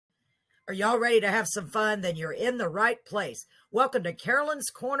Are y'all ready to have some fun? Then you're in the right place. Welcome to Carolyn's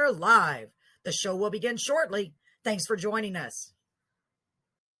Corner Live. The show will begin shortly. Thanks for joining us.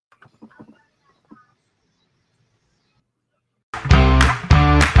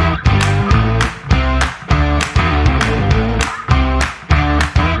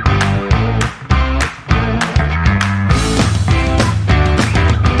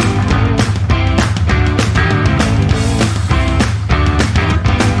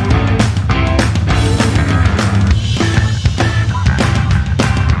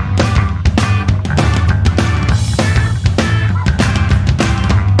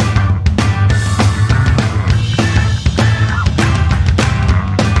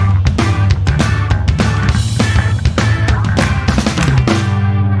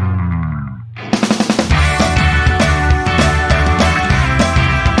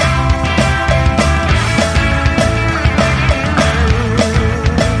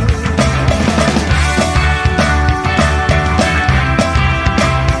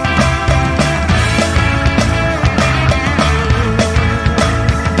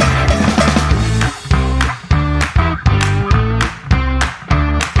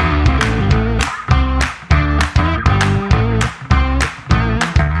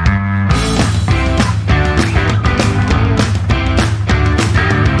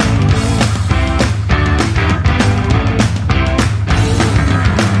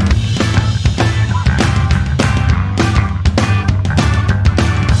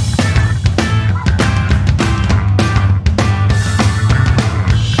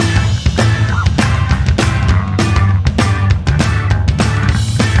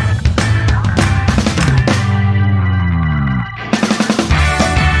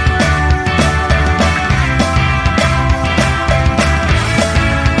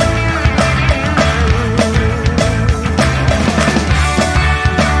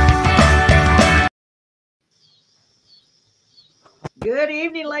 Good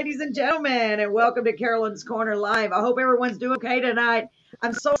evening, ladies and gentlemen, and welcome to Carolyn's Corner Live. I hope everyone's doing okay tonight.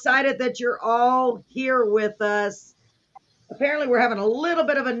 I'm so excited that you're all here with us. Apparently, we're having a little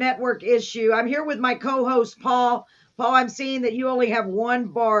bit of a network issue. I'm here with my co-host, Paul. Paul, I'm seeing that you only have one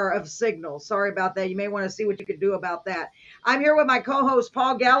bar of signal. Sorry about that. You may want to see what you could do about that. I'm here with my co-host,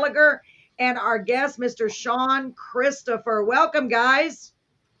 Paul Gallagher, and our guest, Mr. Sean Christopher. Welcome, guys.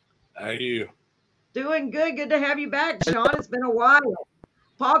 How are you? Doing good. Good to have you back, Sean. It's been a while.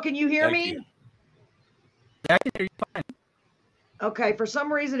 Paul, can you hear Thank me? you. Yeah, I can hear you fine. Okay, for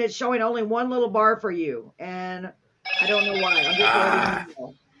some reason it's showing only one little bar for you, and I don't know why. I'm just letting you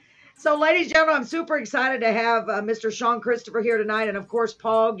know. So, ladies and gentlemen, I'm super excited to have Mr. Sean Christopher here tonight, and of course,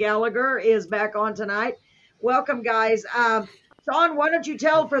 Paul Gallagher is back on tonight. Welcome, guys. Sean, why don't you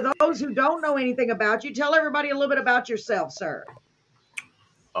tell, for those who don't know anything about you, tell everybody a little bit about yourself, sir.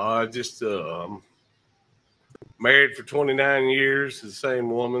 Just married for 29 years to the same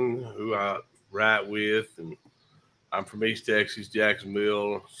woman who I write with, and I'm from East Texas,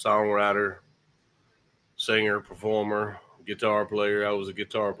 Jacksonville, songwriter, singer, performer, guitar player. I was a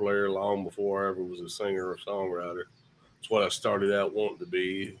guitar player long before I ever was a singer or songwriter. That's what I started out wanting to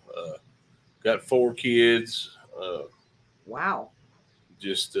be. Got 4 kids. Wow.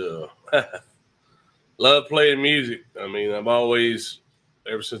 Just love playing music. I mean, I've always,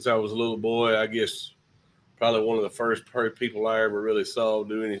 ever since I was a little boy, I guess probably one of the first people I ever really saw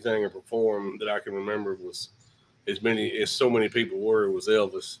do anything or perform that I can remember was as so many people were, was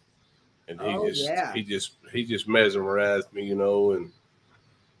Elvis. And he just mesmerized me, you know, and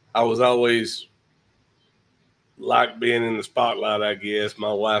I was always like being in the spotlight, I guess.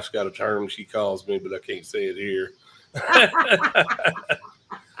 My wife's got a term she calls me, but I can't say it here.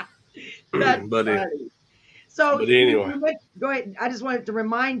 That's funny. So, but anyway, go ahead. I just wanted to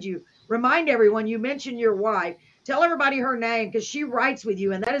remind everyone, you mentioned your wife. Tell everybody her name because she writes with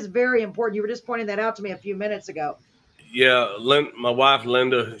you, and that is very important. You were just pointing that out to me a few minutes ago. Yeah, my wife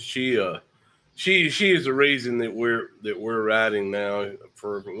Linda, she is the reason that we're writing now.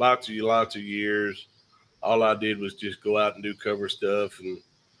 For lots of years, all I did was just go out and do cover stuff.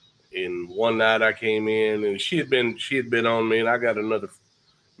 And one night I came in, and she had been on me, and I got another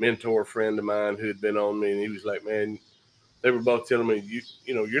mentor friend of mine who had been on me, and he was like, "Man," they were both telling me,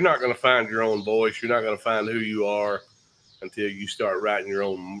 you know, you're not going to find your own voice, you're not going to find who you are until you start writing your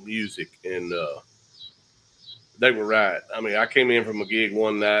own music. And they were right. I mean, I came in from a gig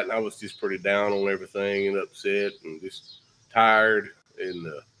one night, and I was just pretty down on everything and upset and just tired. And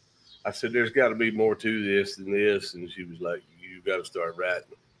I said, "There's got to be more to this than this." And she was like, "You got to start writing."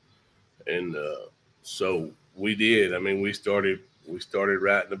 And so we did. I mean, we started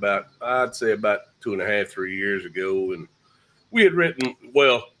writing about, I'd say about 2.5, 3 years ago, and we had written,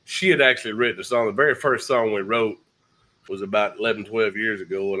 well, she had actually written the song. The very first song we wrote was about 11, 12 years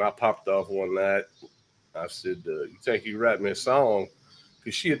ago, and I popped off one night. I said, you think you write me a song?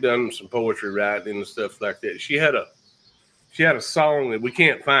 Because she had done some poetry writing and stuff like that. She had a song that we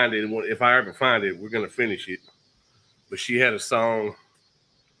can't find it. If I ever find it, we're going to finish it. But she had a song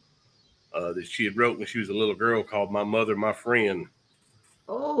that she had wrote when she was a little girl called "My Mother, My Friend."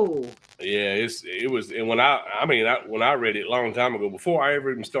 Oh, yeah, it was. And when I read it a long time ago, before I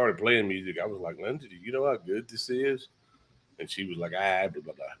ever even started playing music, I was like, "Linda, do you know how good this is?" And she was like, "Ah, blah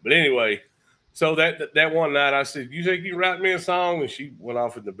blah blah." But anyway, so that one night, I said, "You think you can write me a song?" And she went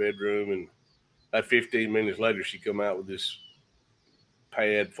off in the bedroom, and about 15 minutes later, she come out with this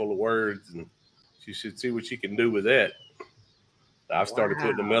pad full of words, and she said, "See what you can do with that." I started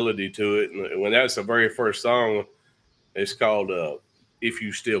putting a melody to it, and when that's the very first song, it's called "If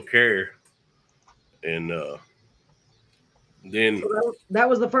You Still Care," and then so that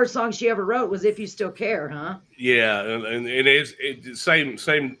was the first song she ever wrote. Was "If You Still Care," huh? Yeah, and it's the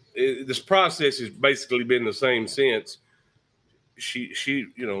same. This process has basically been the same since. She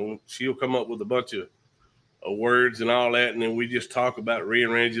she'll come up with a bunch of words and all that, and then we just talk about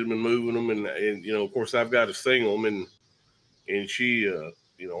rearranging them and moving them, and of course I've got to sing them, and she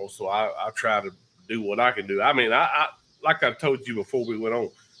so I try to do what I can do. I mean, I like I told you before we went on,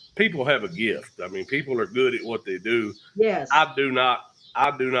 people have a gift. I mean, people are good at what they do. Yes. I do not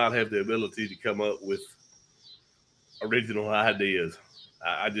have the ability to come up with original ideas.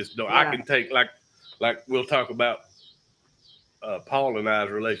 I just don't. Yeah. I can take like we'll talk about Paul and I's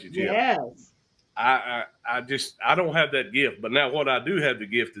relationship. Yes. I don't have that gift. But now what I do have the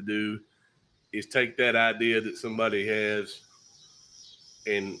gift to do is take that idea that somebody has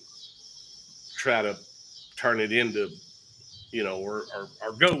and try to turn it into, or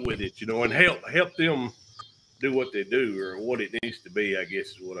go with it, and help them do what they do or what it needs to be, I guess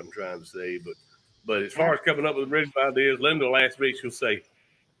is what I'm trying to say. But as far as coming up with original ideas, Linda will ask me, she'll say,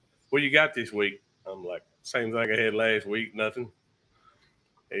 "What you got this week?" I'm like, "Same thing I had last week, nothing."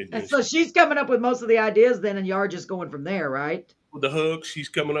 And so she's coming up with most of the ideas then, and you're just going from there, right? With the hooks, she's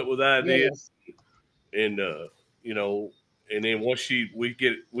coming up with ideas. Yes. And, and then once we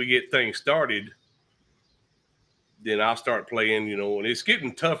get things started, then I'll start playing, and it's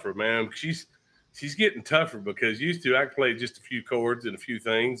getting tougher, man. She's getting tougher because used to I could play just a few chords and a few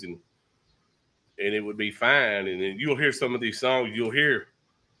things and it would be fine. And then you'll hear some of these songs, you'll hear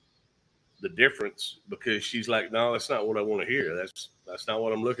the difference because she's like, "No, that's not what I want to hear. That's not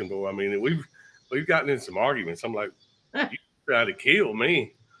what I'm looking for." I mean, we've gotten in some arguments. I'm like, "You try to kill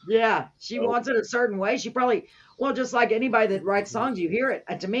me." Yeah, she wants it a certain way. She probably, well, just like anybody that writes songs, you hear it.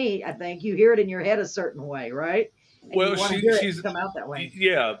 To me, I think you hear it in your head a certain way, right? And well, she's come out that way.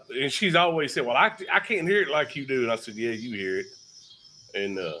 Yeah, and she's always said, "Well, I can't hear it like you do." And I said, "Yeah, you hear it."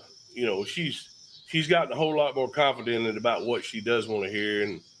 And she's gotten a whole lot more confident about what she does want to hear,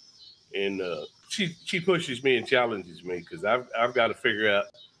 and she pushes me and challenges me because I've got to figure out,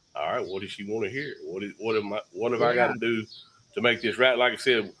 all right, what does she want to hear? What have I got to do to make this right? Like I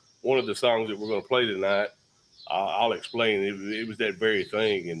said, one of the songs that we're going to play tonight, I'll explain. It was that very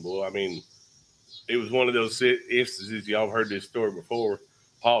thing, and boy, I mean, it was one of those instances. Y'all have heard this story before.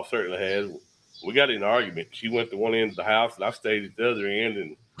 Paul certainly has. We got in an argument. She went to one end of the house, and I stayed at the other end,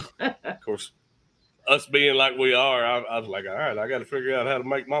 and of course, us being like we are, I was like, all right, I got to figure out how to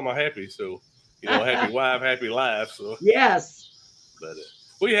make mama happy. So, happy wife, happy life. So yes, but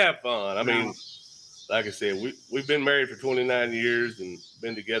we have fun. I mean, like I said, we've been married for 29 years and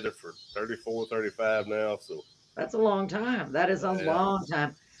been together for 34, 35 now. So that's a long time. That is a long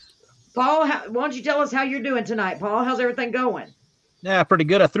time. Paul, why don't you tell us how you're doing tonight, Paul? How's everything going? Yeah, pretty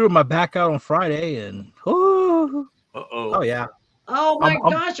good. I threw my back out on Friday, and oh yeah. Oh my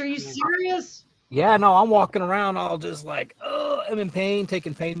gosh, are you serious? Yeah, no, I'm walking around all just like, I'm in pain,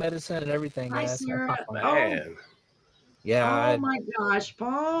 taking pain medicine and everything. Hi, Sarah. Man. Yeah. Oh my gosh,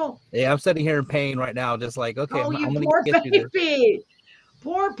 Paul. Yeah, I'm sitting here in pain right now, just like, okay, I'm gonna poor get through baby.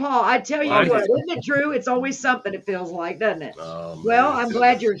 Poor Paul. I tell you what, isn't it true? It's always something, it feels like, doesn't it? Well, I'm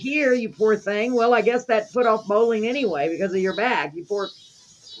glad you're here, you poor thing. Well, I guess that put off bowling anyway because of your back. You poor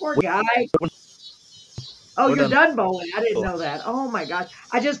guy. Oh, you're done bowling. I didn't know that. Oh my gosh.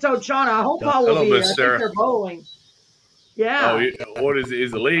 I just told Shauna, I hope Paul will be here. I think they're bowling. Yeah. Oh, what is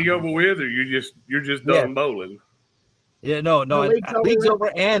the league over with, or you're just done bowling? Yeah, no, league's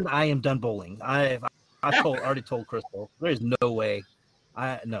over, and I am done bowling. I already told Crystal, there's no way.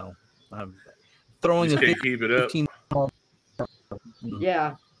 I'm throwing just can't keep it up.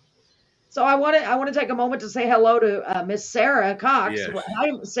 Yeah. So I want to take a moment to say hello to Miss Sarah Cox. Yes.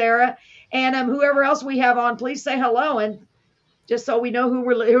 Hi, Sarah, and whoever else we have on, please say hello. And just so we know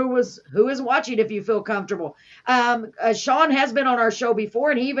who is watching. If you feel comfortable, Sean has been on our show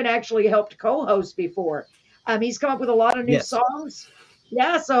before, and he even actually helped co-host before. He's come up with a lot of new songs.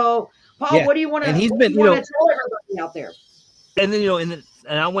 Yeah. So, Paul, what do you want to? And he's been, tell everybody out there. And then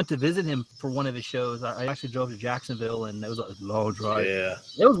and I went to visit him for one of his shows. I actually drove to Jacksonville, and it was a long drive. Yeah,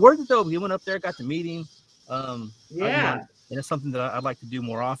 it was worth it though. He went up there, got to meet him. And it's something that I'd like to do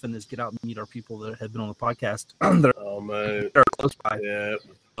more often is get out and meet our people that have been on the podcast. Oh man, they're close by. Yeah,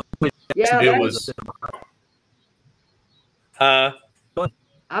 it was. I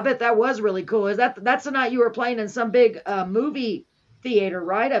bet that was really cool. That's the night you were playing in some big movie theater,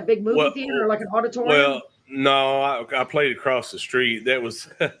 right? A big movie theater, like an auditorium. Well, no, I played across the street. That was.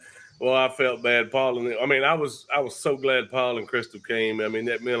 Well, I felt bad, Paul. I was so glad Paul and Crystal came. I mean,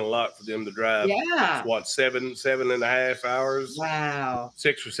 that meant a lot for them to drive. Yeah. What, 7.5 hours? Wow.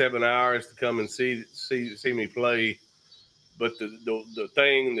 6 or 7 hours to come and see me play. But the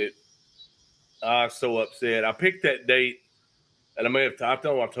thing that I was so upset, I picked that date, and I don't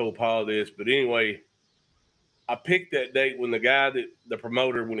know I told Paul this, but anyway, I picked that date when the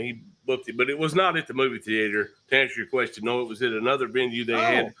promoter, when he booked it, but it was not at the movie theater. To answer your question, no, it was at another venue they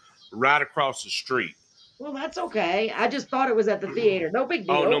had right across the street. Well, that's okay. I just thought it was at the theater. No big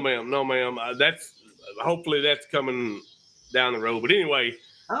deal. Oh, no, ma'am. Hopefully that's coming down the road. But anyway.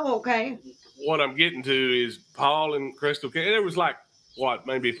 Oh, okay. What I'm getting to is Paul and Crystal. There was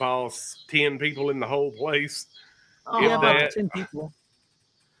maybe Paul's 10 people in the whole place. Oh, yeah, about 10 people.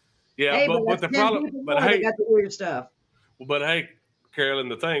 Yeah, hey, but the problem. But hey, got the weird stuff. But hey, Carolyn,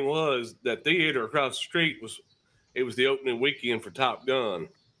 the thing was that theater across the street was the opening weekend for Top Gun.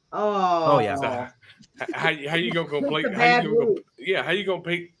 Oh yeah. So how you gonna complete? How you gonna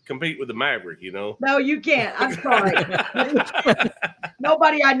compete with the Maverick? You know? No, you can't. I'm sorry.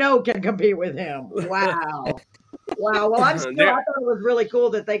 Nobody I know can compete with him. Wow. Well, I thought it was really cool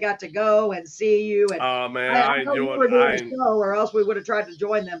that they got to go and see you. And oh man, I enjoyed it. Or else we would have tried to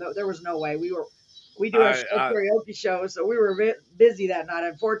join them, but there was no way. We do a karaoke show, so we were busy that night,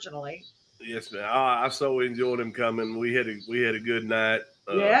 unfortunately. Yes, man. I so enjoyed them coming. We had a good night.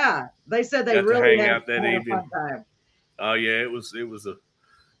 Yeah, they said they really hang had out that evening. A fun time. Oh yeah, it was a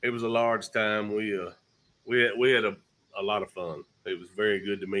large time. We had a lot of fun. It was very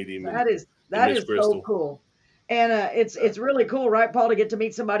good to meet him. That is so cool, and it's really cool, right, Paul, to get to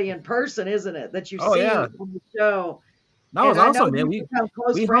meet somebody in person, isn't it? That you see on the show. That was awesome, man. We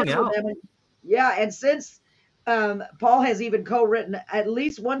hung out. And since Paul has even co-written at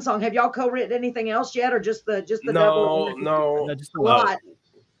least one song. Have y'all co-written anything else yet, or just the No, just a lot.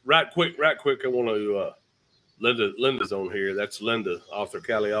 Right quick. I want to. Linda's on here. That's Linda, author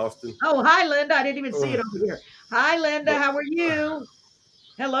Callie Austin. Oh, hi, Linda. I didn't even see it over here. Hi, Linda. How are you?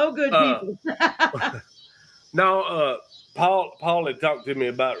 Hello, good people. No, Paul had talked to me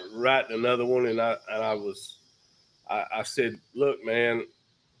about writing another one, and I said, look, man,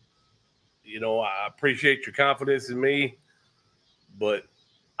 I appreciate your confidence in me, but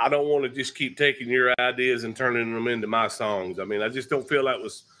I don't want to just keep taking your ideas and turning them into my songs. I mean, I just don't feel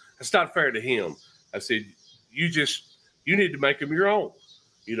that's not fair to him. I said, you need to make them your own.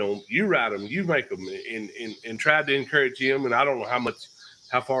 You write them, you make them, and tried to encourage him. And I don't know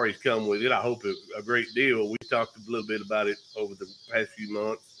how far he's come with it. I hope a great deal. We talked a little bit about it over the past few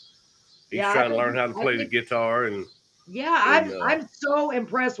months. He's trying to learn how to play the guitar and. Yeah, I'm so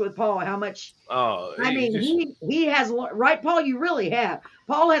impressed with Paul. How much? He has right, Paul. You really have.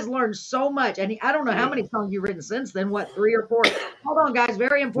 Paul has learned so much, and I don't know how many songs you've written since then. What, 3 or 4? Hold on, guys.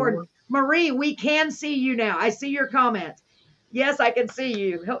 Very important. Marie, we can see you now. I see your comments. Yes, I can see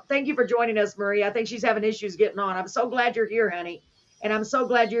you. Thank you for joining us, Marie. I think she's having issues getting on. I'm so glad you're here, honey, and I'm so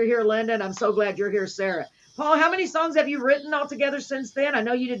glad you're here, Linda, and I'm so glad you're here, Sarah. Paul, how many songs have you written altogether since then? I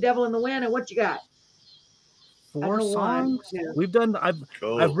know you did "Devil in the Wind," and what you got? 4 songs. We've done. I've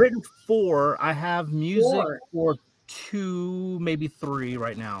written 4. I have music for 2, maybe 3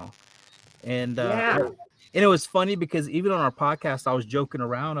 right now, and it was funny because even on our podcast, I was joking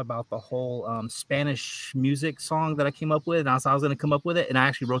around about the whole Spanish music song that I came up with, and I was going to come up with it, and I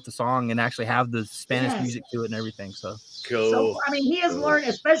actually wrote the song and actually have the Spanish music to it and everything. So cool. So I mean, he has learned,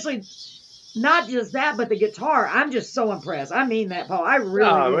 especially. Not just that, but the guitar. I'm just so impressed. I mean that, Paul. I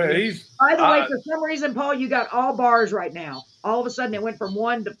really. By the way, for some reason, Paul, you got all bars right now. All of a sudden, it went from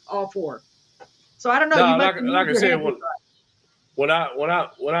 1 to all 4. So I don't know. No, like I said, when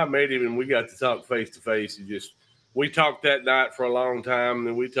I met him and we got to talk face to face, we talked that night for a long time, and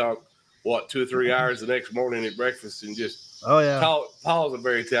then we talked 2 or 3 hours the next morning at breakfast, and just Paul's a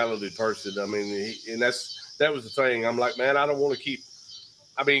very talented person. I mean, that was the thing. I'm like, man, I don't want to keep.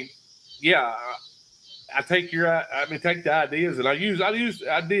 I mean. Yeah, I take the ideas and I use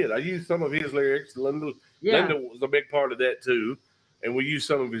some of his lyrics. Linda was a big part of that too, and we used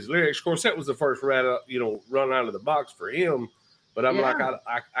some of his lyrics. Of course, that was the first run out of the box for him. But I'm like,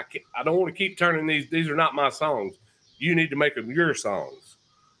 I don't want to keep turning these. These are not my songs. You need to make them your songs,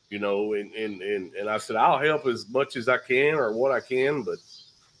 And I said I'll help as much as I can or what I can. But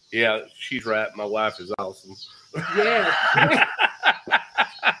yeah, she's right. My wife is awesome. Yeah.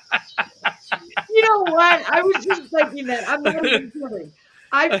 You know what? I was just thinking that. I'm not even kidding.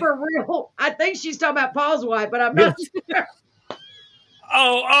 For real. I think she's talking about Paul's wife, but I'm not sure.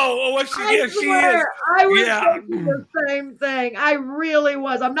 What she is. I was thinking the same thing. I really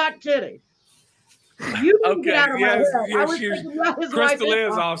was. I'm not kidding. You didn't get out of my head. I was thinking about his Crystal wife.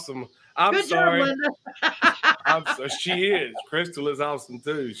 is awesome. I'm Good sorry. Job, Linda. She is. Crystal is awesome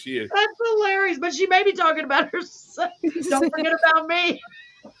too. She is. That's hilarious. But she may be talking about herself. Don't forget about me.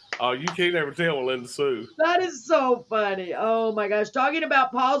 Oh, you can't ever tell with Linda Sue. That is so funny. Oh my gosh. Talking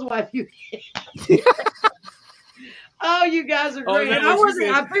about Paul's wife. Oh, you guys are great.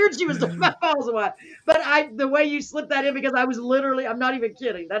 I figured she was talking about Paul's wife. But the way you slipped that in, because I was literally, I'm not even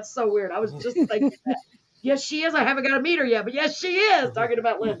kidding. That's so weird. I was just thinking that. Yes, she is. I haven't got to meet her yet, but yes, she is. Talking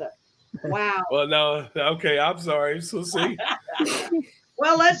about Linda. Wow. Well, no. Okay, I'm sorry. So see.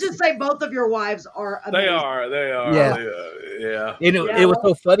 Well, let's just say both of your wives are amazing. They are. Yeah. It was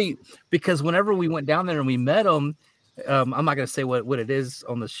so funny because whenever we went down there and we met them, I'm not going to say what it is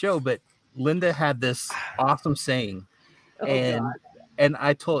on the show, but Linda had this awesome saying. And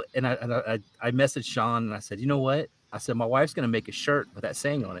I messaged Sean and I said, you know what? I said, my wife's going to make a shirt with that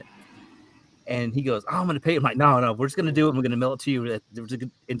saying on it. And he goes, I'm going to pay. I'm like, no, we're just going to do it. We're going to mail it to you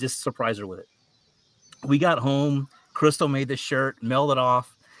and just surprise her with it. We got home. Crystal made the shirt, mailed it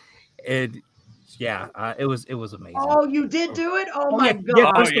off. And it was amazing. Oh, you did do it? Oh my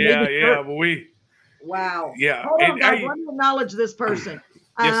God. Yeah. Wow. Yeah. Hold on, guys. Let me acknowledge this person.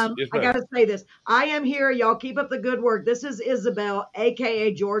 Yes, I got to say this. I am here. Y'all keep up the good work. This is Isabel,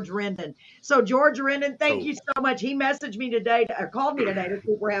 a.k.a. George Rendon. So, George Rendon, thank you so much. He messaged me today, or called me today to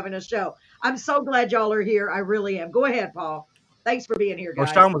see if we're having a show. I'm so glad y'all are here. I really am. Go ahead, Paul. Thanks for being here, guys.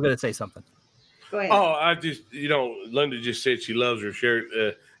 Well, Sean was going to say something. Go ahead. Oh, I just, Linda just said she loves her shirt.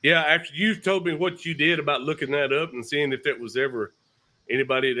 After you told me what you did about looking that up and seeing if that was ever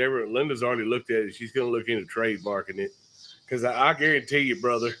anybody that ever, Linda's already looked at it. She's going to look into trademarking it. Because I guarantee you,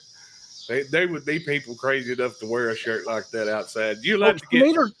 brother, they would be people crazy enough to wear a shirt like that outside.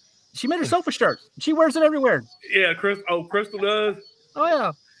 She made her sofa shirt. She wears it everywhere. Yeah, Crystal does. Oh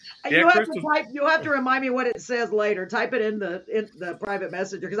yeah. You'll have to remind me what it says later. Type it in the private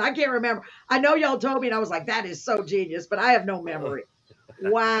messenger because I can't remember. I know y'all told me and I was like, that is so genius, but I have no memory.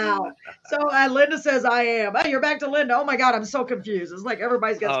 Wow. So Linda says I am. Oh, you're back to Linda. Oh my God, I'm so confused. It's like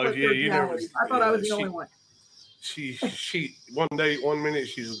everybody's got split personalities. I thought I was the only one. She 1 minute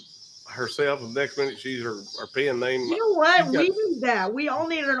she's herself, and the next minute she's her pen name. You know what? We need that. We all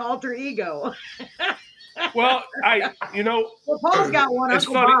need an alter ego. Well, Paul's got one.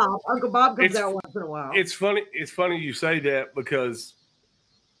 Uncle Bob comes out once in a while. It's funny you say that because,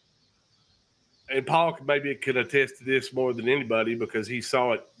 and Paul maybe could attest to this more than anybody because he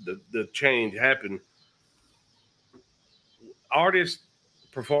saw it, the change happen. Artists,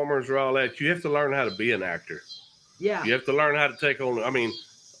 performers, or all that, you have to learn how to be an actor. Yeah. You have to learn how to take on,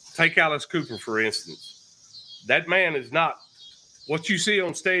 take Alice Cooper, for instance. That man is not, what you see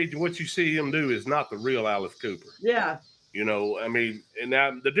on stage and what you see him do is not the real Alice Cooper. Yeah. And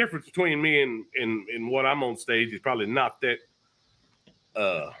now the difference between me and what I'm on stage is probably not that,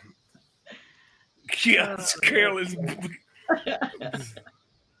 Carolyn's.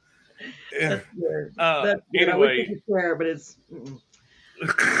 That's weird. Anyway. I wish you could swear, but it's...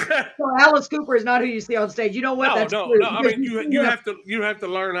 So Alice Cooper is not who you see on stage. You know what? No. You have to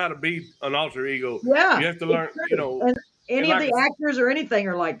learn how to be an alter ego. Yeah, you have to learn. And any of the actors or anything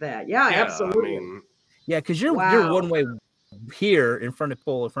are like that. Yeah, absolutely. Because you're one way here in front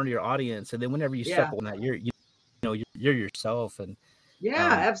of your audience, and then whenever you step on that, you're yourself. And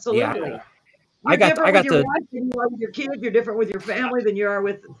absolutely. Yeah. I got your wife than you are with your kids. You're different with your family than you are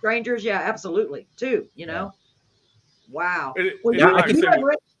with strangers. Yeah, absolutely. Too. Wow. I can yell at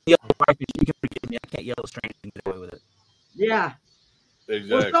you can forgive me. I can't yell at strangers and get away with it. Yeah.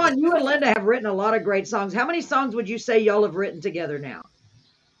 Exactly. Well, Sean, you and Linda have written a lot of great songs. How many songs would you say y'all have written together now?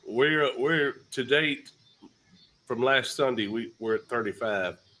 We're to date from last Sunday. We're at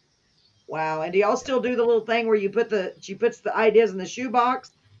 35. Wow. And do y'all still do the little thing where she puts the ideas in the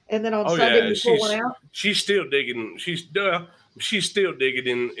shoebox and then on Sunday you pull one out? She's still digging. She's still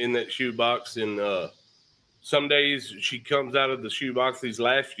digging in that shoebox. And some days she comes out of the shoebox. These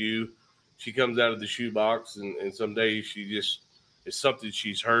last few, she comes out of the shoebox, and some days she just, it's something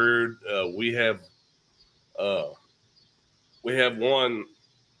she's heard. We have one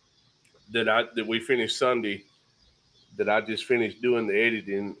that we finished Sunday that I just finished doing the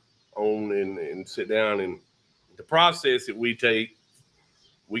editing on and sit down, and the process that we take,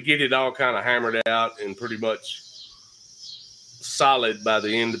 we get it all kind of hammered out and pretty much solid by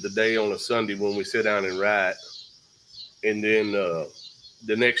the end of the day on a Sunday when we sit down and write. And then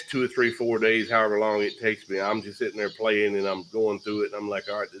the next 2 or 3, 4 days, however long it takes me, I'm just sitting there playing and I'm going through it. And I'm like,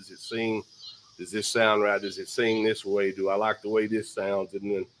 all right, does it sing? Does this sound right? Does it sing this way? Do I like the way this sounds?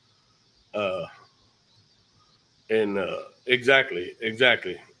 And then, exactly.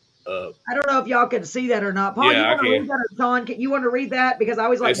 I don't know if y'all can see that or not. Paul, yeah, you want to read that, or John? You want to read that? Because I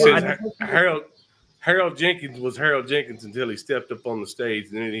always like Harold Jenkins was Harold Jenkins until he stepped up on the stage,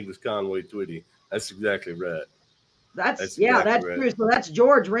 and then he was Conway Twitty. That's exactly right. That's right. True. So that's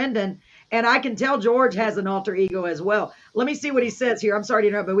George Rendon, and I can tell George has an alter ego as well. Let me see what he says here. I'm sorry to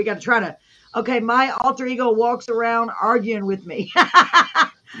interrupt, but we got to try to. Okay, my alter ego walks around arguing with me.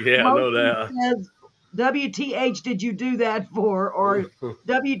 Yeah, I know that. Says, WTH did you do that for? Or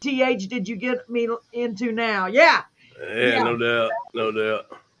WTH did you get me into now? Yeah. Yeah. No doubt.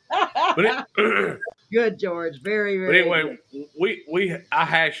 But good, George. Very, very. But anyway, I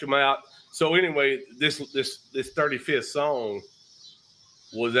hash them out. So anyway, this 35th song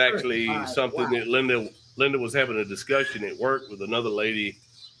was actually something that Linda was having a discussion at work with another lady,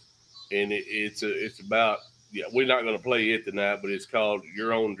 and it's about, yeah, we're not going to play it tonight, but it's called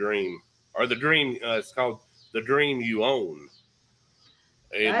Your Own Dream, or the Dream. It's called The Dream You Own.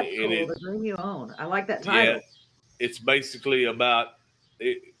 And, that's cool. The Dream You Own. I like that title. Yeah, it's basically about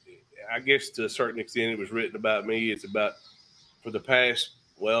it. I guess to a certain extent, it was written about me. It's about, for the past,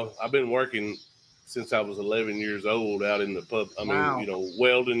 well, I've been working since I was 11 years old out in the pub. I mean,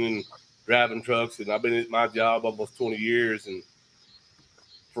 welding and driving trucks, and I've been at my job almost 20 years. And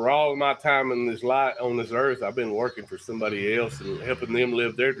for all of my time in this life on this earth, I've been working for somebody else and helping them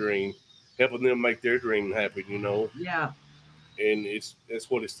live their dream, helping them make their dream happen. Yeah. And that's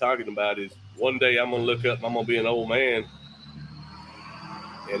what it's talking about. Is one day I'm gonna look up and I'm gonna be an old man,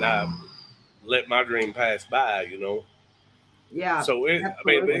 and I let my dream pass by. Yeah. So like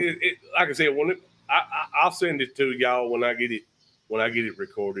I said, I'll send it to y'all when I get it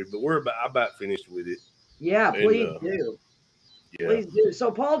recorded. But we're about finished with it. Yeah, please do. Yeah. Please do.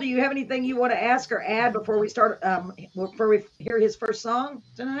 So, Paul, do you have anything you want to ask or add before we start? Before we hear his first song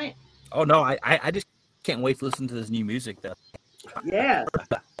tonight? Oh no, I just can't wait to listen to this new music though. Yes.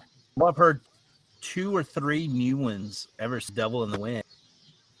 Well, I've heard 2 or 3 new ones ever since Devil in the Wind.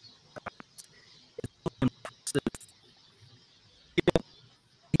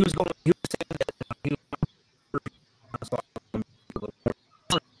 He was saying that he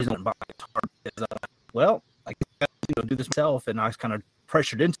was buy a guitar because, well, I got to do this myself, and I was kind of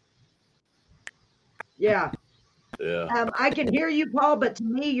pressured into. Yeah. Yeah. I can hear you, Paul, but to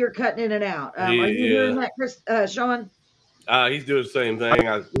me, you're cutting in and out. Are you hearing that, Sean? He's doing the same thing.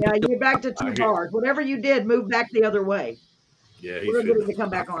 You're back to 2 bars. Whatever you did, move back the other way. Yeah, we're going to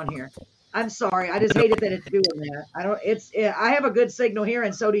come back on here. I'm sorry. I just hate it that it's doing that. I have a good signal here,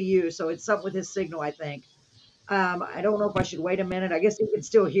 and so do you. So it's something with his signal, I think. I don't know if I should wait a minute. I guess you can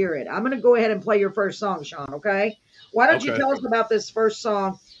still hear it. I'm going to go ahead and play your first song, Sean. Okay. Why don't you tell us about this first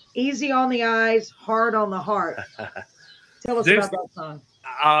song? Easy on the eyes, hard on the heart. Tell us about that song.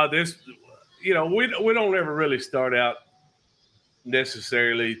 We don't ever really start out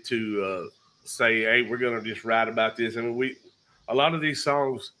necessarily to say, hey, we're going to just write about this. I mean, a lot of these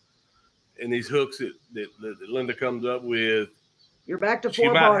songs and these hooks that Linda comes up with. You're back to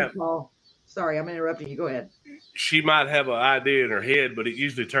 4 bars, Paul. Sorry, I'm interrupting you. Go ahead. She might have an idea in her head, but it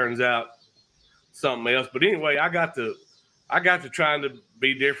usually turns out something else. But anyway, I got to trying to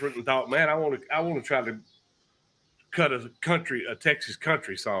be different and thought, man, I want to try to cut a Texas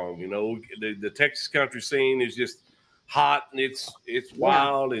country song. The Texas country scene is just hot and it's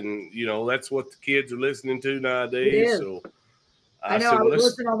wild, and that's what the kids are listening to nowadays. So I know. I was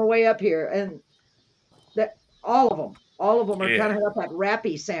listening on the way up here, and that all of them are kind of have that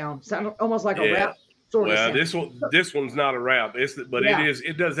rappy sound almost like a rap sort of sound. This one's not a rap,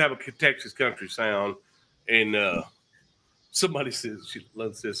 it does have a Texas country sound, and somebody says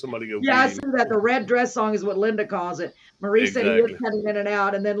somebody go. Yeah, I see that. The red dress song is what Linda calls it. Marie said he is cutting in and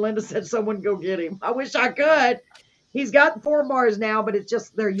out, and then Linda said someone go get him. I wish I could. He's got 4 bars now, but it's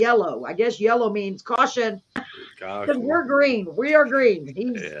just they're yellow. I guess yellow means caution. Because we're green. We are green.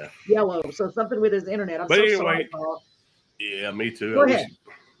 He's yellow. So something with his internet. I'm sorry, Paul. Yeah, me too. Go ahead.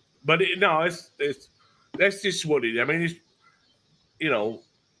 But it's that's just what it is. I mean,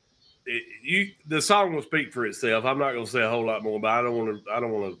 the song will speak for itself. I'm not going to say a whole lot more, but I don't want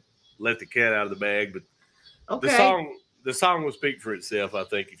to let the cat out of the bag. But the song will speak for itself. I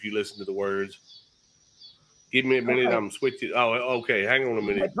think if you listen to the words. Give me a minute. Okay. I'm switching. Oh, okay. Hang on a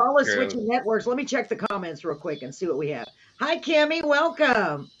minute. Okay, Paul is switching networks. Let me check the comments real quick and see what we have. Hi, Kimmy.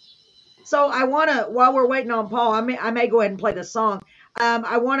 Welcome. So I want to, while we're waiting on Paul, I may go ahead and play the song.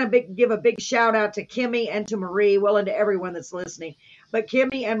 I want to give a big shout out to Kimmy and to Marie, well, and to everyone that's listening. But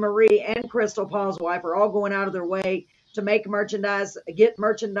Kimmy and Marie and Crystal, Paul's wife, are all going out of their way to make merchandise, get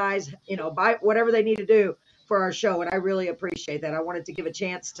merchandise, buy whatever they need to do for our show. And I really appreciate that. I wanted to give a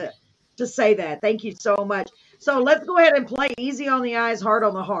chance to say that. Thank you so much. So let's go ahead and play Easy on the Eyes, Hard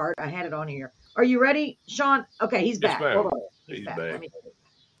on the Heart. I had it on here. Are you ready, Sean? Okay, he's back. Hold on. He's back.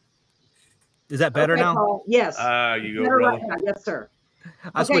 Is that better now? Paul. Yes. You go, brother. Right, yes, sir.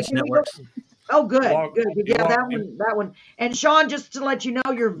 I switched networks. Oh, good. Good. Yeah, that one. And Sean, just to let you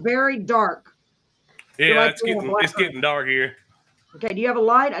know, you're very dark. Yeah, it's getting dark here. Okay, do you have a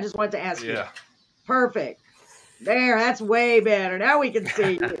light? I just wanted to ask you. Yeah. Perfect. There, that's way better. Now we can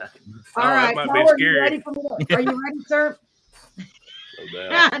see you. All right. That might be scary. Are you ready, sir?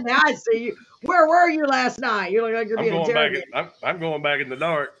 Now I see you. Where were you last night? You look like you're being interrogated. I'm going back in the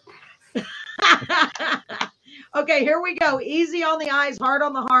dark. Okay, here we go. Easy on the Eyes, Hard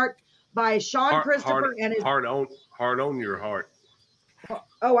on the Heart by Sean Christopher and his hard on your heart.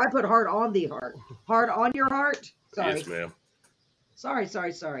 Oh, I put hard on the heart. Hard on your heart? Sorry. Yes, ma'am. Sorry.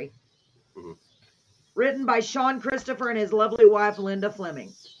 Mm-hmm. Written by Sean Christopher and his lovely wife, Linda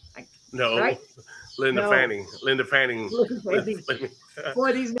Fleming. Right? Linda Fanning.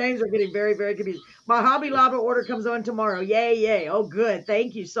 Boy, these names are getting very, very confusing. My Hobby Lobby order comes on tomorrow. Yay. Oh, good.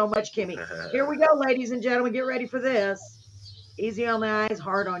 Thank you so much, Kimmy. Here we go, ladies and gentlemen. Get ready for this. Easy on the Eyes,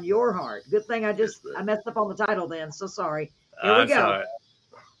 Hard on your heart. Good thing I messed up on the title then. So sorry. Here we go.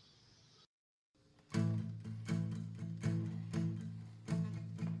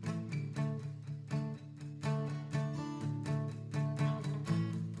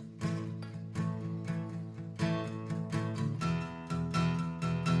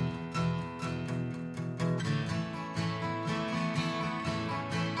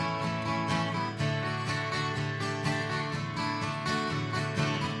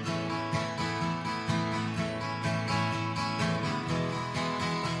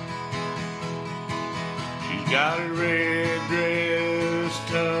 Got a red dress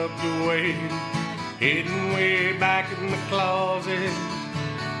tucked away, hidden way back in the closet.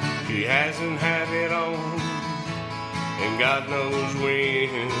 She hasn't had it on, and God knows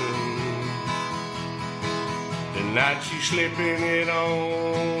when. Tonight she's slipping it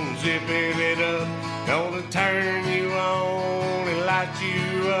on, zipping it up, gonna turn you on and light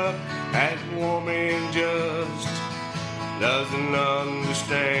you up. That woman just doesn't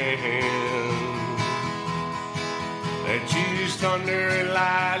understand that she's thunder and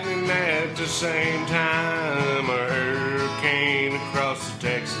lightning at the same time, a hurricane across the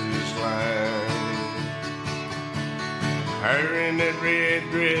Texas line. Her in that red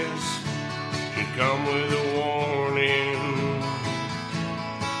dress should come with a warning.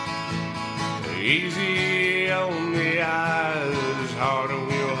 Easy on the eyes, hard on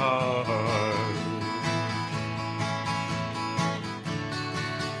your heart.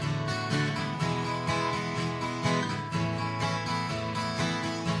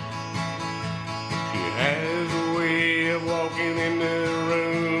 Has a way of walking in the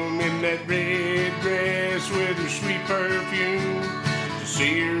room in that red dress with her sweet perfume. To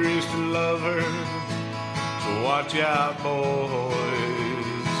see her is to love her, so watch out, boys.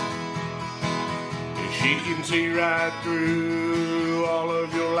 And she can see right through all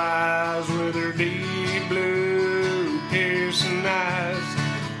of your lies with her deep blue piercing eyes.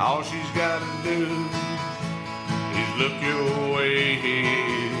 All she's got to do is look your way.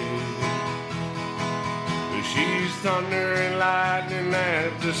 She's thunder and lightning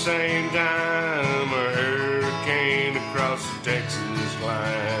at the same time, a hurricane across the Texas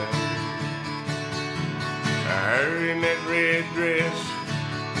line. Her in that red dress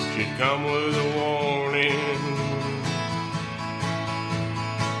should come with a warning.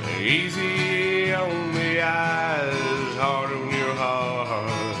 Easy on the eyes, hard on your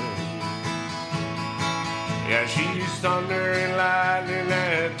heart. Yeah, she's thunder and lightning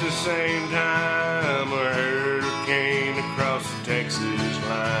at the same time, a hurricane across the Texas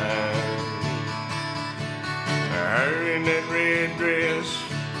line. Her in that red dress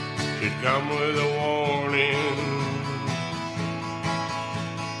should come with a warning.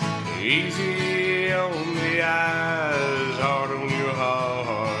 Easy on the eyes, hard on your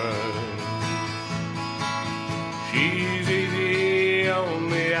heart. She's easy on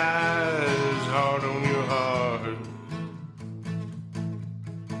the eyes,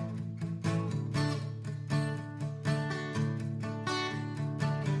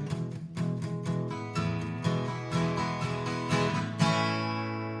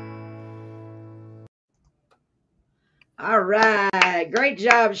 All right. Great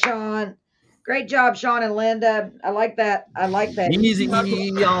job, Sean. Great job, Sean and Linda. I like that. I like that. Easy on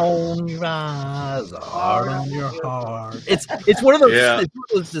your eyes, hard on your heart. It's one of those. Yeah. It's one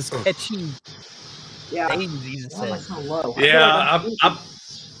of those just catchy. Yeah. Things you just said. So low. Yeah,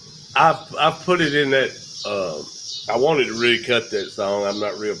 I've put it in that. I wanted to really cut that song. I'm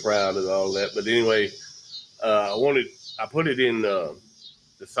not real proud of all that, but anyway, I put it in the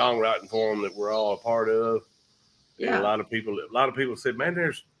songwriting forum that we're all a part of. Yeah. And a lot of people said, "Man,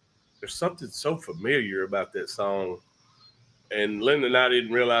 there's something so familiar about that song." And Linda and I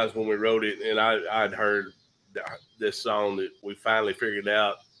didn't realize when we wrote it, and I'd heard this song that we finally figured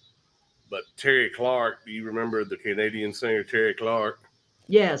out. But Terry Clark, do you remember the Canadian singer Terry Clark?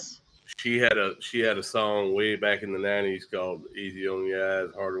 Yes. She had a song way back in the 90s called "Easy on Your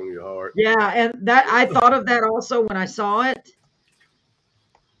Eyes, Hard on Your Heart." Yeah, and that I thought of that also when I saw it.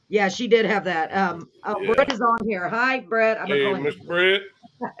 Yeah, she did have that. Brett is on here. Hi, Brett. Hey, Mr. Brett.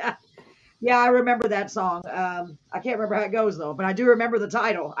 Yeah, I remember that song. I can't remember how it goes though, but I do remember the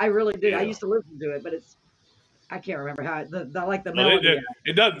title. I really do. Yeah. I used to listen to it, but I can't remember how the melody.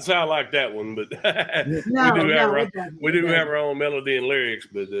 It doesn't sound like that one, but we do have our own melody and lyrics.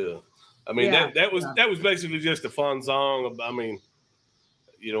 But I mean, that was basically just a fun song. I mean,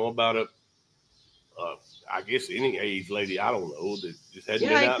 about a I guess any age lady, I don't know, that just hadn't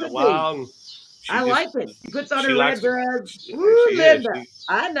been out in a while. And I like it. She puts on her red dress. Woo, Linda.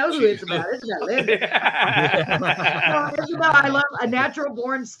 I know who it's about. It's about Linda. I love a natural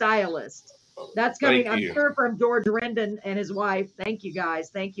born stylist. That's coming, I'm sure, from George Rendon and his wife. Thank you, guys.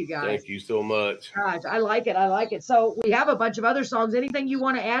 Thank you so much. Gosh, I like it. So we have a bunch of other songs. Anything you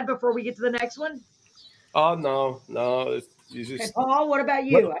want to add before we get to the next one? Oh, no. It's just... Okay, Paul, what about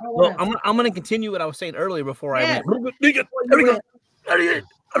you? I'm going to continue what I was saying earlier before I went.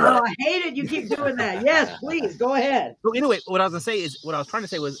 Oh, I hate it. You keep doing that. Yes, please go ahead. So anyway, what I was trying to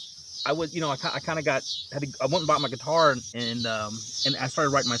say was, I was, I kind of I went and bought my guitar and I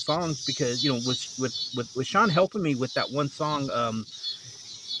started writing my songs because, with Sean helping me with that one song,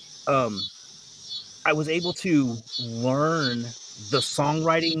 I was able to learn the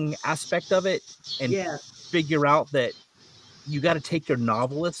songwriting aspect of it and figure out that you got to take your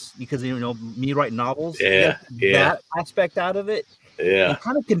novelists, because me writing novels, that aspect out of it, and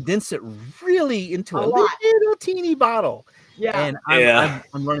kind of condense it really into a little teeny bottle. Yeah, and I'm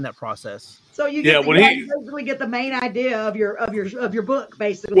learning that process. So you basically get the main idea of your book,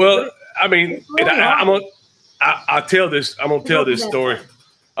 basically. Well, I mean, I'll tell this. I'm gonna tell this story.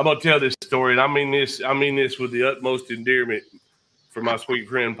 I'm gonna tell this story, and I mean this with the utmost endearment for my sweet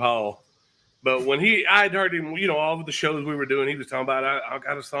friend Paul. But when I'd heard him, all of the shows we were doing, he was talking about, I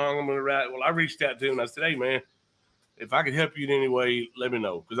got a song I'm going to write. Well, I reached out to him and I said, "Hey, man, if I could help you in any way, let me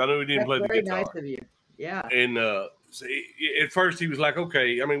know." Because I knew he didn't play the guitar. Very nice of you. Yeah. And at first he was like,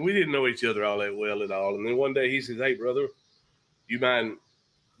 okay. I mean, we didn't know each other all that well at all. And then one day he says, "Hey, brother, you mind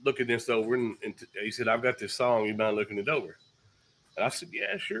looking this over?" And he said, "I've got this song. You mind looking it over?" And I said,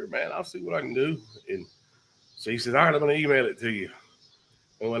 "Yeah, sure, man. I'll see what I can do." And so he said, "All right, I'm going to email it to you."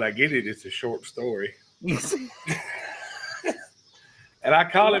 And when I get it, it's a short story. And I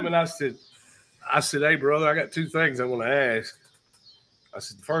called him and I said, "Hey, brother, I got two things I want to ask." I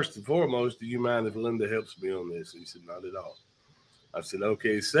said, "First and foremost, do you mind if Linda helps me on this?" He said, "Not at all." I said,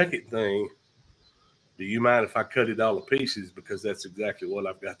 "Okay, second thing, do you mind if I cut it all to pieces? Because that's exactly what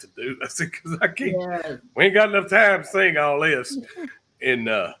I've got to do." I said, "Because I can't, we ain't got enough time to sing all this." And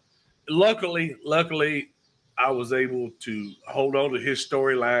luckily, I was able to hold on to his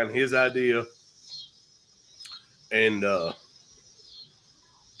storyline, his idea, and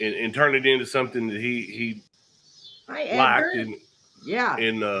turn it into something that he liked, and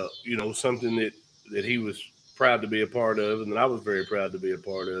something that he was proud to be a part of, and that I was very proud to be a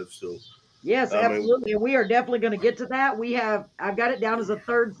part of. So yes, absolutely, and we are definitely going to get to that. I've got it down as a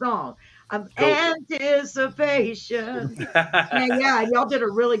third song. Anticipation. And y'all did a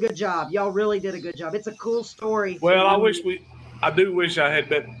really good job. Y'all really did a good job. It's a cool story. Well, I do wish I had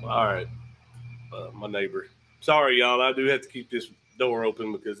bet. All right, my neighbor. Sorry, y'all. I do have to keep this door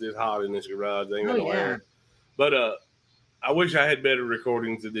open because it's hot in this garage. They ain't got no air. But I wish I had better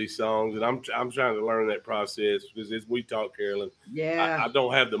recordings of these songs, and I'm trying to learn that process because as we talk, Carolyn, I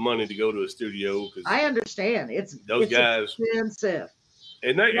don't have the money to go to a studio. Cause I understand. It's guys expensive.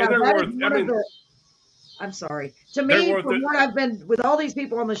 And they're worth. I'm sorry. To me, from what I've been with all these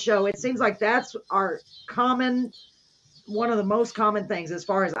people on the show, it seems like that's one of the most common things as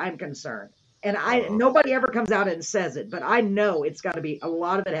far as I'm concerned. And nobody ever comes out and says it, but I know it's got to be, a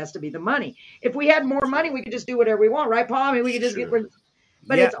lot of it has to be the money. If we had more money, we could just do whatever we want, right, Paul? I mean, we could just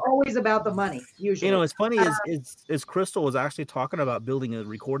but it's always about the money. Usually, you know, it's funny is Crystal was actually talking about building a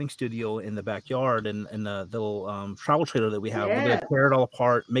recording studio in the backyard and the little travel trailer that we have. We're gonna tear it all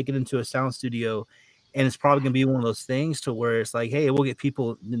apart, make it into a sound studio, and it's probably gonna be one of those things to where it's like, hey, we'll get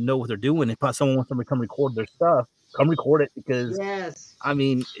people to know what they're doing. If someone wants them to come record their stuff, come record it, because I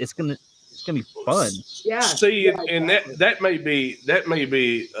mean, it's gonna be fun. Yeah. See, and that may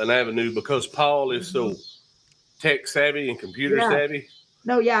be an avenue, because Paul is so tech savvy and computer savvy.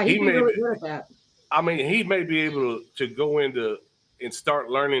 No, yeah, he'd be really good at that. I mean, he may be able to go into and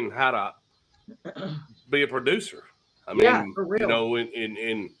start learning how to be a producer. I mean, for real. You know,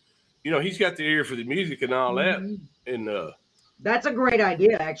 and you know, he's got the ear for the music and all that, and that's a great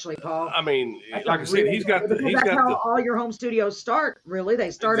idea, actually, Paul. I mean, like I said, he's got how all your home studios start. Really, they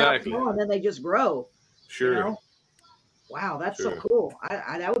start out small and then they just grow. Sure. You know? Wow, that's so cool.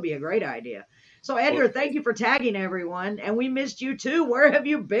 That would be a great idea. So, Edgar, thank you for tagging everyone. And we missed you too. Where have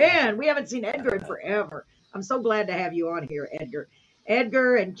you been? We haven't seen Edgar in forever. I'm so glad to have you on here, Edgar.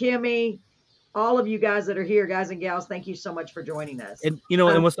 Edgar and Kimmy, all of you guys that are here, guys and gals, thank you so much for joining us. And you know,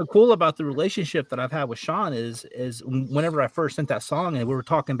 and what's so cool about the relationship that I've had with Sean is whenever I first sent that song and we were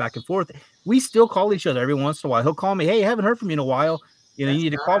talking back and forth, we still call each other every once in a while. He'll call me, hey, I haven't heard from you in a while. You know, you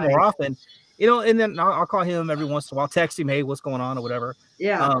need to call more often. You know, and then I'll call him every once in a while, text him, hey, what's going on or whatever.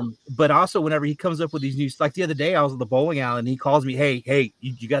 Yeah. But also whenever he comes up with these news, like the other day, I was at the bowling alley and he calls me, hey,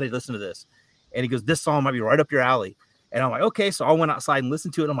 you got to listen to this. And he goes, this song might be right up your alley. And I'm like, okay. So I went outside and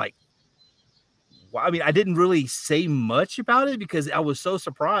listened to it. I'm like, well, I mean, I didn't really say much about it because I was so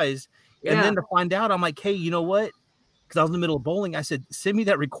surprised. And then to find out, I'm like, hey, you know what? Because I was in the middle of bowling. I said, send me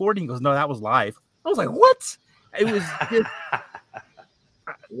that recording. He goes, no, that was live. I was like, what? It was just...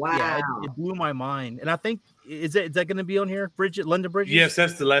 Wow. Yeah, it blew my mind. And I think is that going to be on here, Bridget, Linda Bridges? Yes,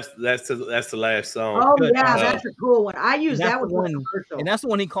 that's the last song. Oh, good. Yeah, that's a cool one. I use that one. And that's the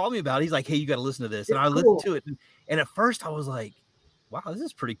one he called me about. He's like, hey, you got to listen to this. And I listened to it. And at first I was like, wow, this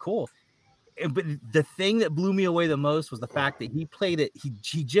is pretty cool. But the thing that blew me away the most was the fact that he played it.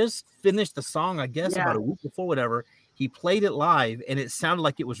 He just finished the song, I guess, about a week before, whatever. He played it live and it sounded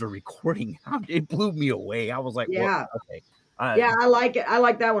like it was a recording. It blew me away. I was like, well, okay. I like it. I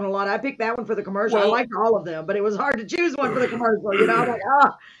like that one a lot. I picked that one for the commercial. I liked all of them, but it was hard to choose one for the commercial. You know, I'm like,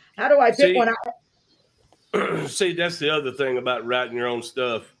 how do I pick one? See, that's the other thing about writing your own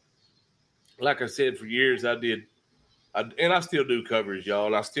stuff. Like I said, for years and I still do covers, y'all.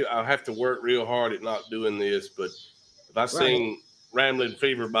 And I have to work real hard at not doing this. But if I sing "Rambling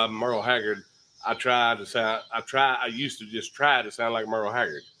Fever" by Merle Haggard, I used to just try to sound like Merle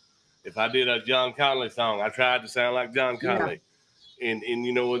Haggard. If I did a John Conley song, I tried to sound like John Conley. Yeah. And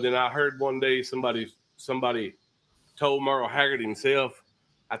you know, then I heard one day somebody told Merle Haggard himself,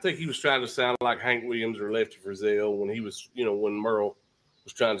 I think he was trying to sound like Hank Williams or Lefty Frizzell when he was, you know, when Merle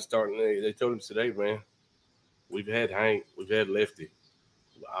was trying to start. And they told him, said, hey, man, we've had Hank, we've had Lefty.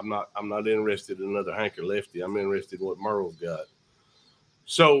 I'm not interested in another Hank or Lefty. I'm interested in what Merle's got.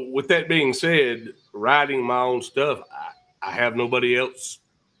 So with that being said, writing my own stuff, I have nobody else.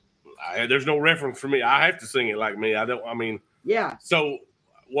 There's no reference for me. I have to sing it like me. So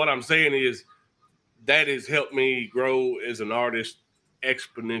what I'm saying is that has helped me grow as an artist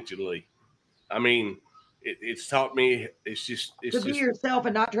exponentially. I mean, it's taught me to be yourself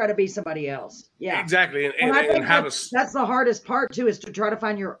and not try to be somebody else. Yeah, exactly. And I think that's the hardest part too, is to try to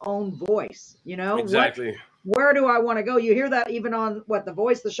find your own voice. You know, exactly. Where do I want to go? You hear that even on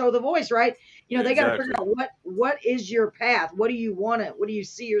the show The Voice, right? You know, they got to figure out what is your path? What do you want to, what do you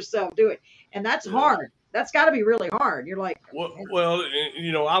see yourself doing? And that's hard. That's got to be really hard. You're like, well,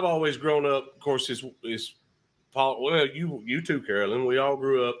 you know, I've always grown up, of course, is Paul. Well, you too, Carolyn. We all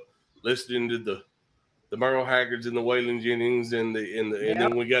grew up listening to the Merle Haggards and the Waylon Jennings and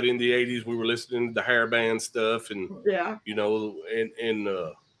then we got in the 80s, we were listening to the hair band stuff and you know, and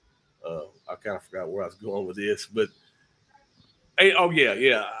I kind of forgot where I was going with this, but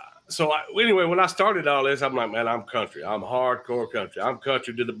So anyway, when I started all this, I'm like, man, I'm country. I'm hardcore country. I'm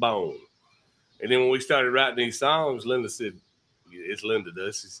country to the bone. And then when we started writing these songs, Linda said, it's Linda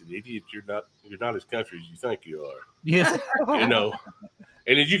does. She said, idiot, you're not as country as you think you are. Yeah. You know,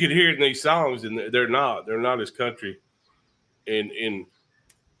 and as you can hear it in these songs, and they're not as country. And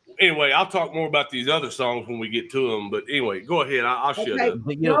anyway, I'll talk more about these other songs when we get to them. But anyway, go ahead. I'll shut up.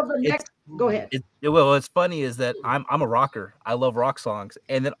 Go ahead. What's funny is that I'm a rocker. I love rock songs,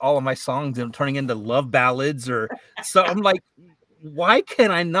 and then all of my songs are turning into love ballads or so. I'm like, why can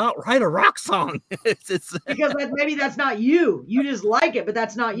I not write a rock song? it's because maybe that's not you. You just like it, but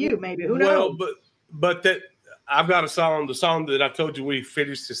that's not you. Maybe who knows? Well, but that I've got a song. The song that I told you we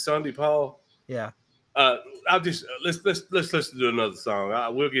finished this Sunday, Paul. Yeah. I'll just let's listen to another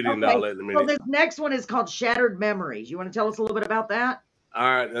song. We'll get into all that in a minute. So this next one is called "Shattered Memories." You want to tell us a little bit about that? All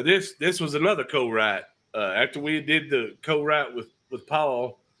right. Now this was another co-write. After we did the co-write with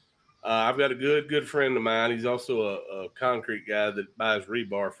Paul, I've got a good friend of mine. He's also a concrete guy that buys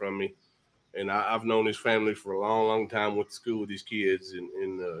rebar from me, and I've known his family for a long time. Went to school with his kids,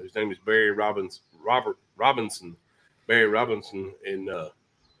 and his name is Robert Robinson, Barry Robinson, and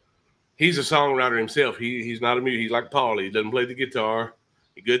he's a songwriter himself. He's not a musician. He's like Paul. He doesn't play the guitar.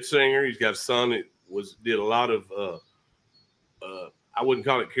 He's a good singer. He's got a son that did a lot of I wouldn't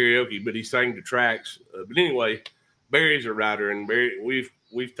call it karaoke, but he sang the tracks. But anyway, Barry's a writer, and Barry,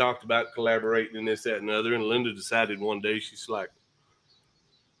 we've talked about collaborating and this, that, and the other. And Linda decided one day, she's like,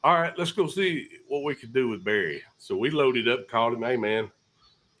 all right, let's go see what we could do with Barry. So we loaded up, called him, hey, man,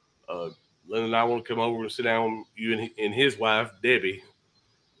 Linda and I want to come over and sit down with you and his wife, Debbie.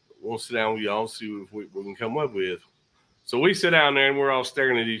 We'll sit down with y'all and see what we can come up with. So we sit down there, and we're all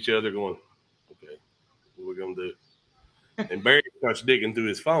staring at each other going, okay, what are we going to do? And Barry starts digging through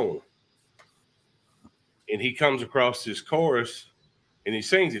his phone. And he comes across this chorus, and he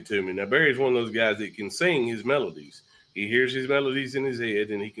sings it to me. Now, Barry's one of those guys that can sing his melodies. He hears his melodies in his head,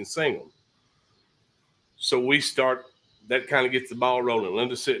 and he can sing them. So we start, that kind of gets the ball rolling.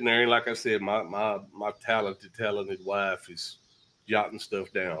 Linda's sitting there, and like I said, my talented wife is jotting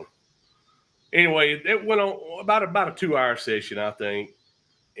stuff down. Anyway, it went on about a 2-hour session, I think.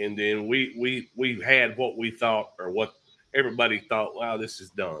 And then we had what we thought, or what everybody thought, wow, this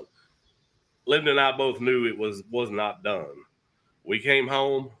is done. Linda and I both knew it was not done. We came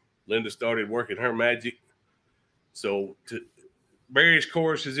home. Linda started working her magic. So Barry's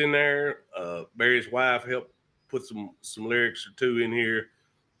chorus is in there. Barry's wife helped put some lyrics or two in here.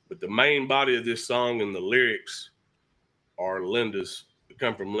 But the main body of this song and the lyrics are Linda's. They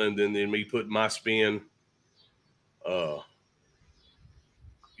come from Linda, and then me putting my spin.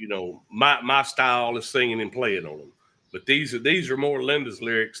 My style is singing and playing on them. But these are more Linda's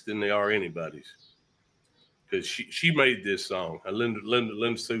lyrics than they are anybody's, because she made this song. Linda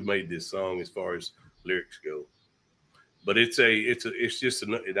Sue made this song as far as lyrics go. But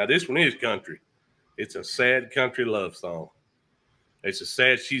now this one is country. It's a sad country love song. It's a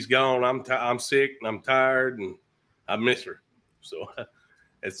sad, she's gone. I'm sick and I'm tired and I miss her. So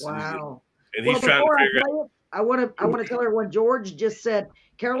it's wow. And he's trying to figure out. I want to tell everyone, George just said,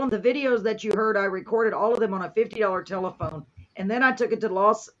 Carolyn, the videos that you heard, I recorded all of them on a $50 telephone, and then I took it to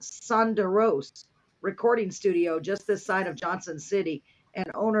Los Sanderos recording studio just this side of Johnson City, and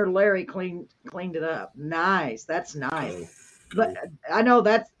owner Larry cleaned it up. Nice. That's nice. Cool. But I know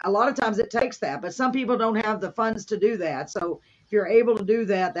that a lot of times it takes that, but some people don't have the funds to do that. So if you're able to do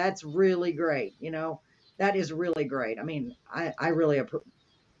that, that's really great. That is really great. I mean, I really approve.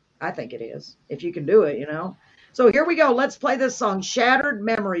 I think it is, if you can do it, So here we go. Let's play this song, Shattered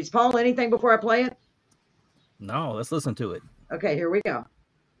Memories. Paul, anything before I play it? No, let's listen to it. Okay, here we go.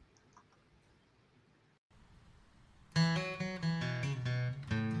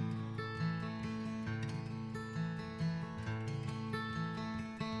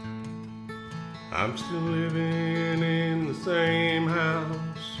 I'm still living in the same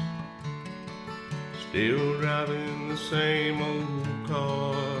house, still driving the same old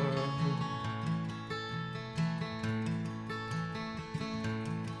car.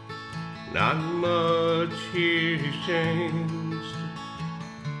 Not much here has changed.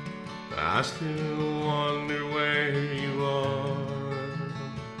 I still wonder where you are.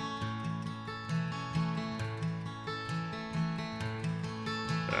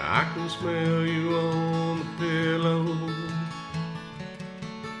 I can smell you on the pillow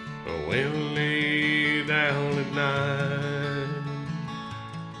when we lay down at night.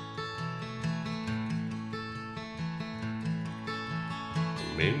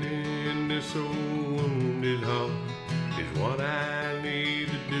 Mending this old wounded heart is what I need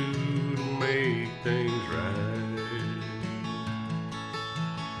to do to make things right.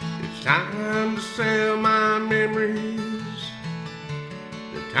 It's time to sell my memories,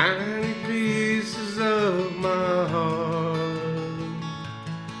 the tiny pieces of my heart.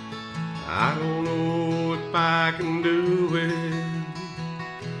 I don't know if I can do it,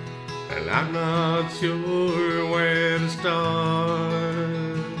 and I'm not sure where to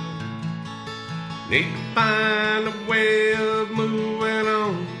start. Need to find a way of moving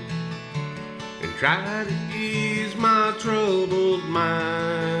on and try to ease my troubled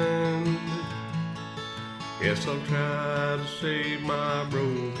mind. Guess I'll try to save my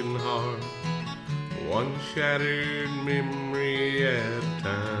broken heart, one shattered memory at a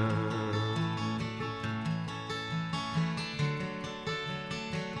time.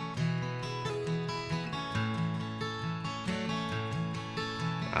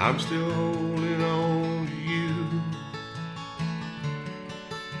 I'm still holding on to you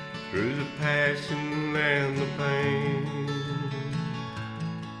through the passion and the pain.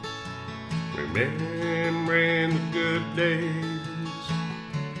 Remembering the good days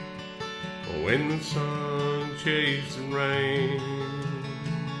when the sun chased the rain.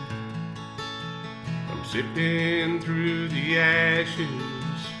 I'm sifting through the ashes,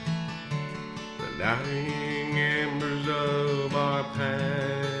 the dying embers of our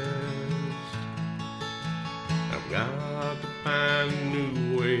past. I've got to find a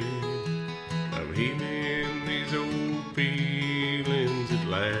new way of healing these old feelings at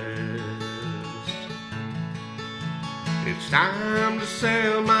last. It's time to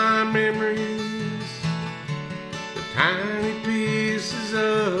sell my memories, the tiny pieces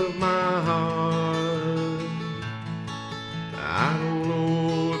of my heart. I don't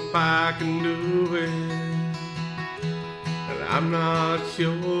know if I can do it, and I'm not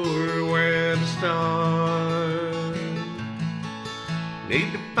sure where to start.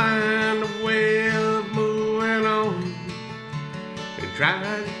 Need to find a way of moving on and try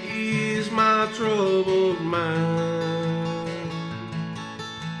to ease my troubled mind.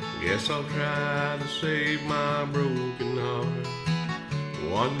 Guess I'll try to save my broken heart,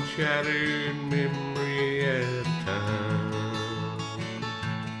 one shattered memory at a time.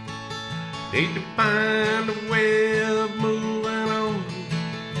 Need to find a way of moving on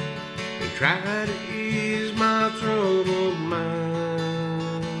and try to ease my troubled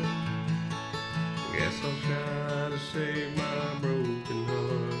mind. Guess I'll try to save my broken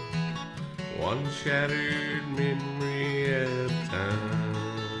heart, one shattered memory at a time.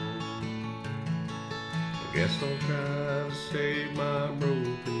 Guess I'll try to save my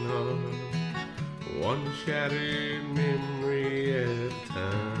broken heart, one shattered memory at a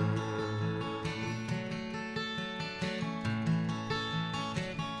time.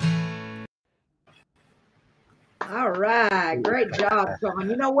 All right, great job, Sean.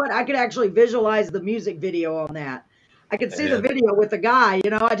 You know what? I could actually visualize the music video on that. I could see the video with the guy.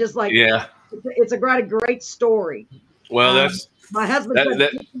 You know, I just like. Yeah. It's a great story. Well, that's. My husband said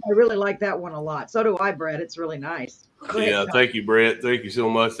I really like that one a lot. So do I, Brett. It's really nice. Yeah, thank you, Brett. Thank you so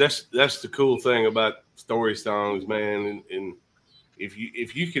much. That's the cool thing about story songs, man. And if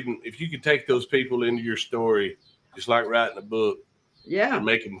you can take those people into your story, just like writing a book, and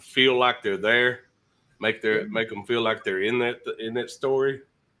make them feel like they're there, make them feel like they're in that story.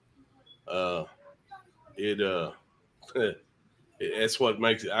 That's what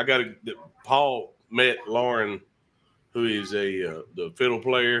makes it. Paul met Lauren, who is the fiddle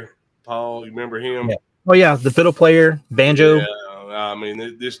player. Paul, you remember him? Yeah. Oh yeah, the fiddle player, banjo. Yeah, I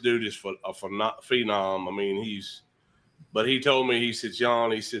mean, this dude is a phenom. I mean, but he told me, he said,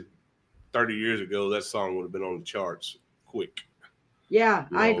 John, he said, 30 years ago, that song would have been on the charts quick. Yeah,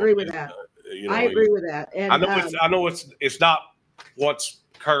 I agree with that. I agree with that. And I know it's not what's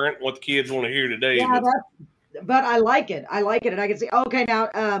current, what the kids want to hear today. Yeah, but I like it. I like it, and I can see. Okay,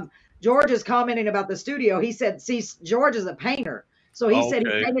 now. George is commenting about the studio. He said, see, George is a painter. So he said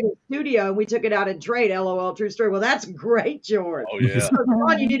he painted his studio and we took it out in trade. LOL, true story. Well, that's great, George. Oh, yeah. So,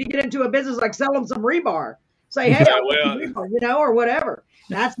 John, you need to get into a business like sell them some rebar. Say, hey, rebar, or whatever.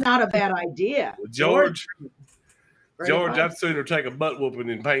 That's not a bad idea. Well, George, I'd sooner take a butt whooping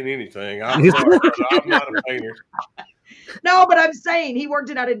than paint anything. I'm sorry, I'm not a painter. No, but I'm saying he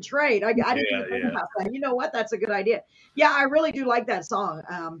worked it out in trade. I didn't even think about that. You know what? That's a good idea. Yeah, I really do like that song.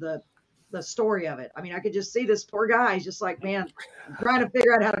 The story of it. I mean, I could just see this poor guy. He's just like, man, trying to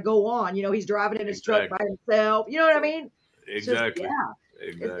figure out how to go on. You know, he's driving in his truck by himself. You know what I mean? Exactly.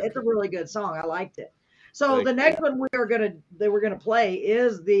 It's a really good song. I liked it. So the next one we're gonna play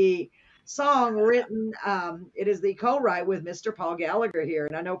is the song written. It is the co-write with Mr. Paul Gallagher here,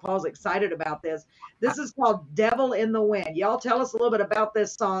 and I know Paul's excited about this. This is called "Devil in the Wind." Y'all tell us a little bit about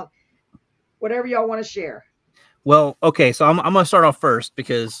this song. Whatever y'all want to share. Well, okay, so I'm going to start off first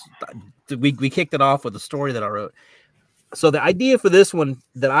because we kicked it off with a story that I wrote. So the idea for this one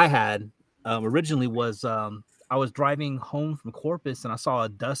that I had originally was I was driving home from Corpus and I saw a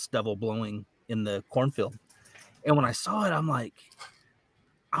dust devil blowing in the cornfield. And when I saw it, I'm like,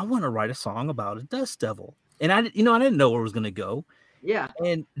 I want to write a song about a dust devil. And I didn't know where it was going to go. Yeah.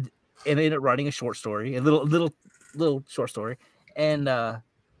 And I ended up writing a short story, a little short story. And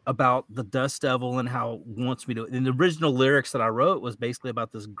about the dust devil and how it wants me to. And the original lyrics that I wrote was basically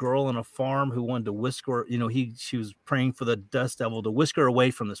about this girl on a farm who wanted to whisk her. You know, she was praying for the dust devil to whisk her away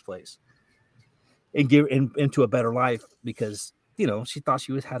from this place and give into a better life because she thought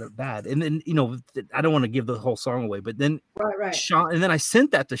she had it bad. And then I don't want to give the whole song away, but then right. Sean, and then I sent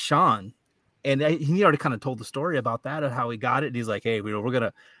that to Sean, And he already kind of told the story about that and how he got it. And he's like, hey, we're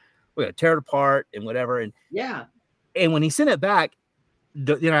gonna tear it apart and whatever. And and when he sent it back,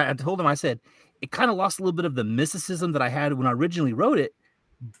 I told him, I said, it kind of lost a little bit of the mysticism that I had when I originally wrote it,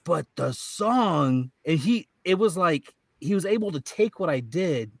 but the song, and it was like he was able to take what I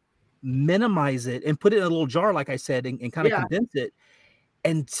did, minimize it, and put it in a little jar, like I said, and kind of condense it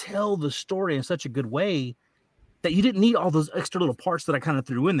and tell the story in such a good way that you didn't need all those extra little parts that I kind of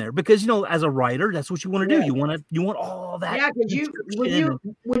threw in there, because as a writer, that's what you want to do. You want all that. Yeah, because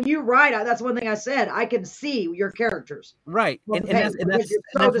when you write, that's one thing I said. I can see your characters. Right, and that's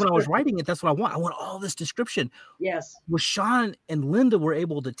when I was writing it. That's what I want. I want all this description. Yes. Well, Sean and Linda were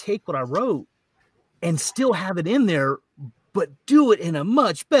able to take what I wrote and still have it in there, but do it in a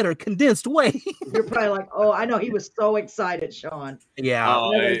much better condensed way. You're probably like, oh, I know. He was so excited, Sean. Yeah.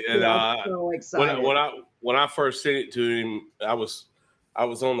 So excited. When I first sent it to him, I was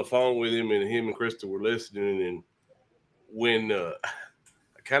on the phone with him, and him and Krista were listening. And when it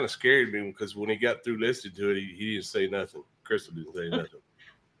kind of scared me, because when he got through listening to it, he didn't say nothing. Krista didn't say nothing.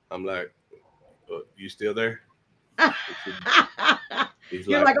 I'm like, you still there?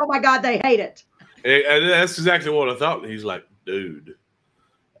 You're like, oh my God, they hate it. And that's exactly what I thought. He's like, dude.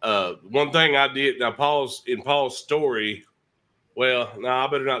 One thing I did now, in Paul's story. Well, no, I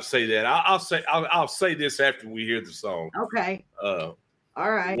better not say that. I'll say this after we hear the song. Okay. All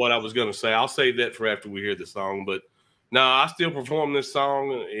right. What I was going to say, I'll save that for after we hear the song. But no, I still perform this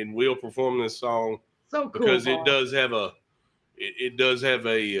song and will perform this song. So cool. Because it does have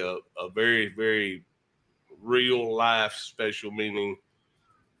a very, very real life special meaning.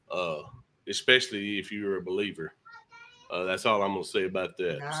 Especially if you're a believer. That's all I'm going to say about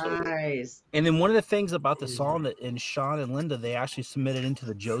that. Nice. So. And then one of the things about the song that in Sean and Linda, they actually submitted into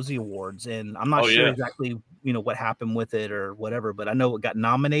the Josie Awards, and I'm not sure exactly what happened with it or whatever, but I know it got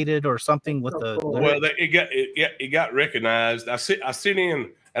nominated or something with the. Cool. Well, it got recognized. I sit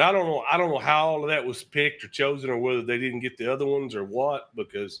in, and I don't know how all of that was picked or chosen, or whether they didn't get the other ones or what.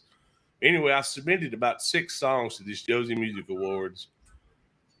 Because anyway, I submitted about 6 songs to this Josie Music Awards.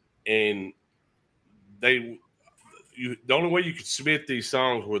 And the only way you could submit these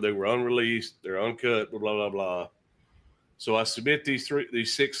songs were they were unreleased, they're uncut, blah blah blah. So I submit these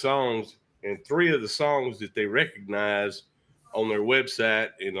 6 songs, and 3 of the songs that they recognize on their website.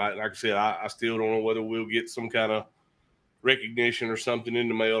 And like I said, I still don't know whether we'll get some kind of recognition or something in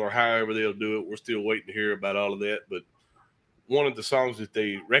the mail or however they'll do it. We're still waiting to hear about all of that. But one of the songs that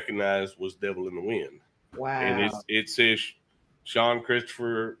they recognized was "Devil in the Wind." Wow! And it says Sean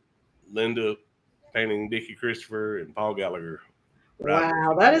Christopher, Linda painting Dickie Christopher, and Paul Gallagher.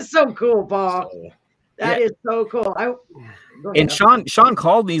 Wow, that is so cool, Paul. That is so cool. And Sean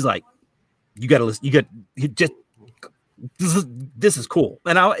called me. He's like, "You got to listen. This is cool."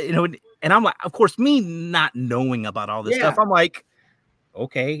 And and I'm like, of course, me not knowing about all this stuff, I'm like,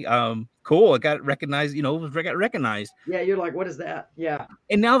 okay, cool. It got recognized. It got recognized. Yeah, you're like, what is that? Yeah.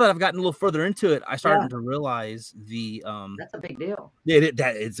 And now that I've gotten a little further into it, I started to realize that's a big deal.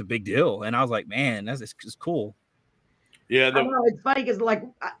 It's a big deal, and I was like, man, that's cool. Yeah, I know, it's funny because, like,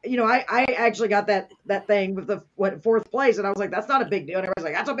 I actually got that thing with the 4th place, and I was like, that's not a big deal. And everybody's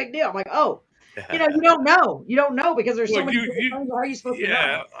like, that's a big deal. I'm like, oh, you don't know because there's so many things. How are you supposed to know?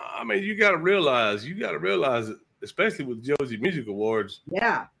 Yeah, I mean, you got to realize that, especially with Josie Music Awards.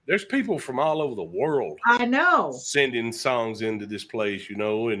 Yeah, there's people from all over the world. I know, sending songs into this place,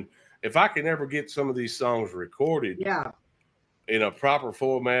 and if I can ever get some of these songs recorded, in a proper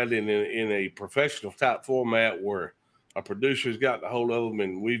format, in a professional type format where our producers got a hold of them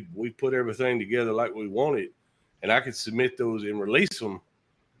and we put everything together like we want it, and I could submit those and release them,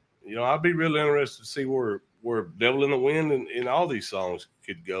 I'd be really interested to see where Devil in the Wind and all these songs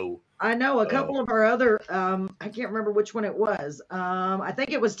could go. I know a couple of our other, I can't remember which one it was. I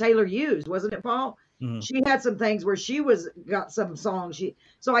think it was Taylor Hughes, wasn't it, Paul? Mm-hmm. She had some things where she got some songs.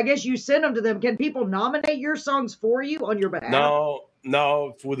 So I guess you send them to them. Can people nominate your songs for you on your behalf? No.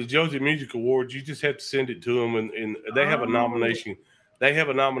 For the Josie Music Awards, you just have to send it to them, and they have a nomination. They have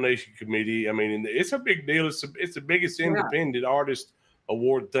a nomination committee. I mean, it's a big deal. It's the biggest independent artist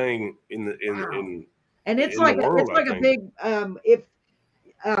award thing in and it's like a big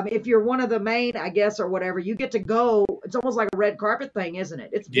if you're one of the main, I guess, or whatever, you get to go. It's almost like a red carpet thing, isn't it?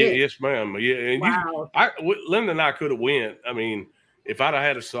 It's big. Yes, ma'am. Yeah, and Linda and I could have went. I mean, if I'd have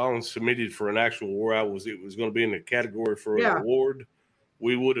had a song submitted for an actual award, it was going to be in the category for an award,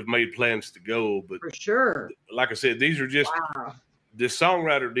 we would have made plans to go. But for sure, like I said, these are just the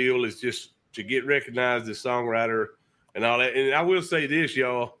songwriter deal is just to get recognized as songwriter and all that. And I will say this,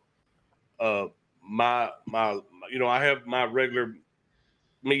 y'all, I have my regular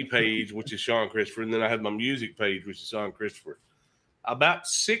me page, which is Sean Christopher, and then I had my music page, which is Sean Christopher. About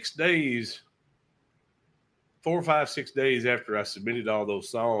 6 days, 4 or 5, 6 days after I submitted all those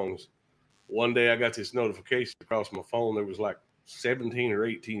songs, one day I got this notification across my phone. There was like 17 or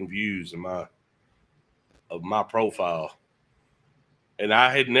 18 views of my profile. And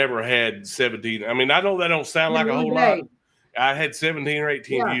I had never had 17. I mean, I know that don't sound like a whole lot. I had 17 or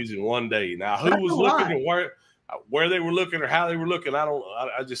 18 views in one day. Now, who was looking and where they were looking or how they were looking,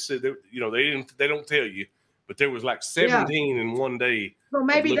 I just said, they don't tell you. But there was like 17 in one day. So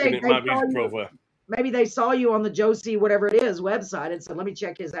maybe maybe they saw you on the Josie whatever it is website and said, let me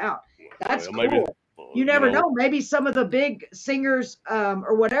check his out. That's cool. Maybe, you never know. Maybe some of the big singers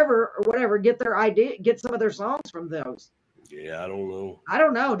or whatever get some of their songs from those. Yeah, I don't know. I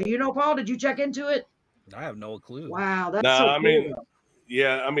don't know. Do you know, Paul? Did you check into it? I have no clue. Wow, that's so cool.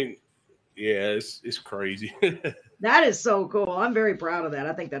 It's crazy. That is so cool. I'm very proud of that.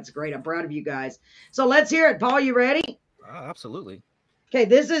 I think that's great. I'm proud of you guys. So let's hear it. Paul, you ready? Absolutely. Okay,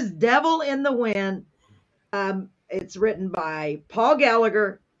 this is Devil in the Wind. It's written by Paul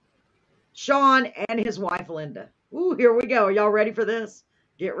Gallagher, Sean, and his wife, Linda. Ooh, here we go. Are y'all ready for this?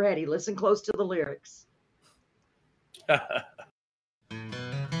 Get ready. Listen close to the lyrics.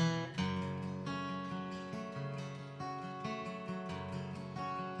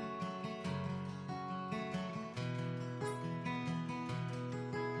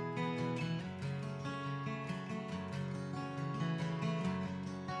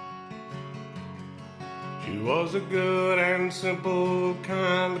 She was a good and simple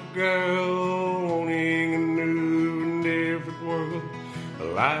kind of girl, wanting a new and different world. The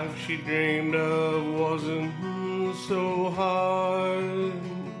life she dreamed of wasn't so hard.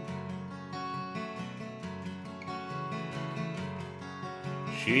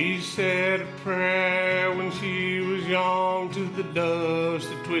 She said a prayer when she was young to the dust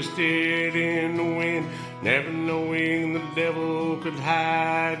that twisted in the wind, never knowing the devil could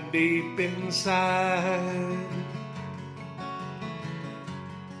hide deep inside.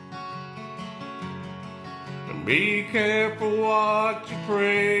 And be careful what you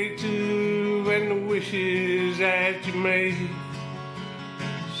pray to and the wishes that you make.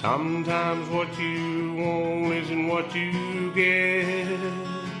 Sometimes what you want isn't what you get.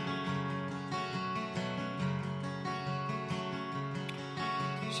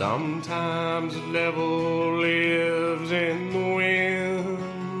 Sometimes the devil lives in the wind.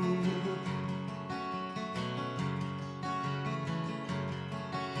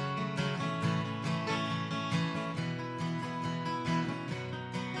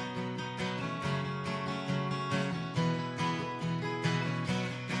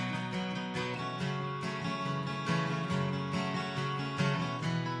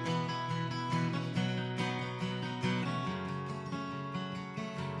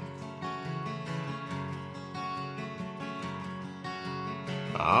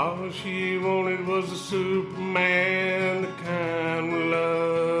 All she wanted was a Superman, the kind with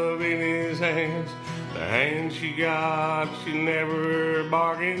love in his hands. The hand she got, she never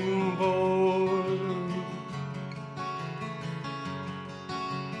bargained for.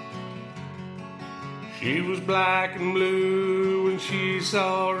 She was black and blue when she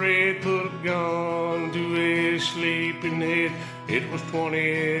saw red, put a gun to his sleeping head. It was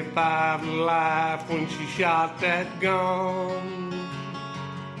 25 to life when she shot that gun.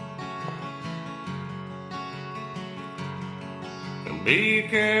 Be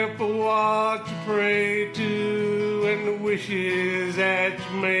careful what you pray to and the wishes that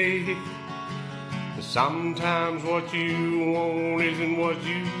you make. Sometimes what you want isn't what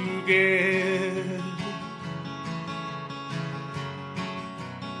you get.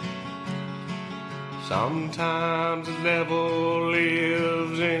 Sometimes the devil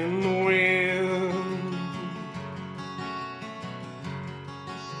lives in the wind.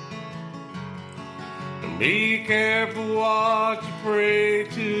 Be careful what you pray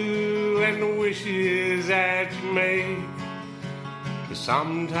to and the wishes that you make. 'Cause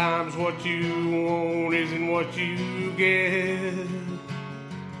sometimes what you want isn't what you get.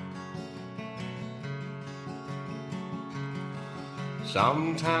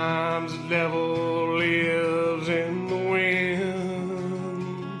 Sometimes the devil lives in the wind.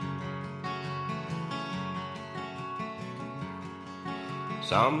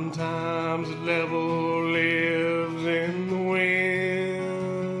 Sometimes the devil lives in the wind.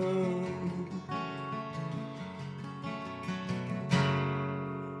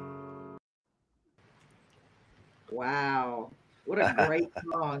 Wow. What a great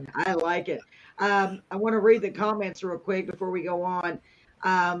song. I like it. I want to read the comments real quick before we go on.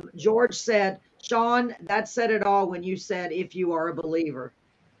 George said, Sean, that said it all when you said, if you are a believer.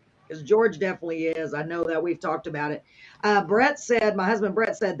 because George definitely is. I know that we've talked about it. Brett said, my husband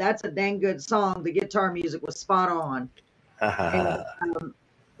Brett said, that's a dang good song. The guitar music was spot on. And,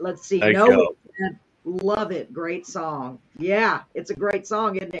 let's see. No, love it. Great song. Yeah, it's a great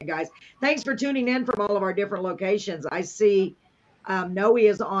song, isn't it, guys? Thanks for tuning in from all of our different locations. I see Noe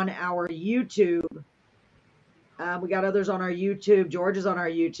is on our YouTube. We got others on our YouTube. George is on our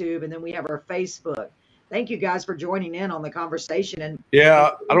YouTube, and then we have our Facebook. Thank you guys for joining in on the conversation. And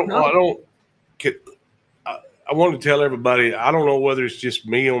I want to tell everybody, I don't know whether it's just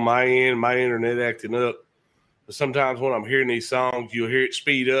me on my end, my internet acting up, but sometimes when I'm hearing these songs, you'll hear it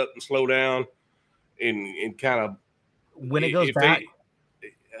speed up and slow down and kind of. When it goes back.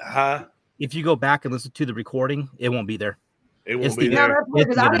 If you go back and listen to the recording, it won't be there. It won't be there.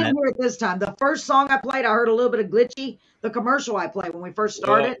 Because I didn't hear it this time. The first song I played, I heard a little bit of glitchy. The commercial I played when we first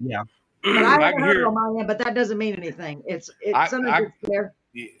started. Yeah. But I haven't heard it on my end, but that doesn't mean anything. It's something there.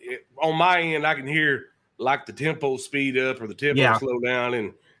 On my end, I can hear like the tempo speed up or the tempo slow down,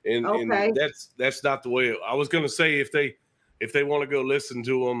 and that's not the way. I was going to say if they want to go listen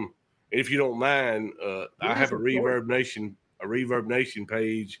to them, if you don't mind, I have a Reverb Nation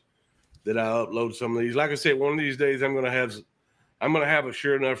page that I upload some of these. Like I said, one of these days I'm going to have a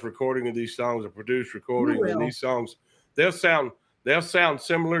sure enough recording of these songs, a produced recording, and these songs they'll sound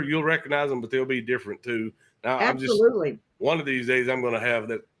similar. You'll recognize them, but they'll be different too. Now, absolutely. One of these days I'm going to have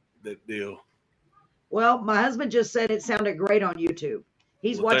that deal. Well, my husband just said it sounded great on YouTube.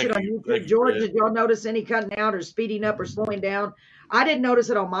 He's watching on YouTube. George, did y'all notice any cutting out or speeding up or slowing down? I didn't notice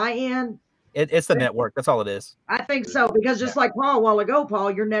it on my end. It's the network. That's all it is. I think so, because just like Paul a while ago,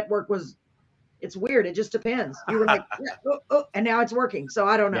 Paul, your network it's weird. It just depends. You were like, and now it's working. So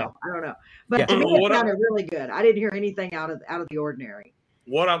I don't know. But to me, it sounded really good. I didn't hear anything out of the ordinary.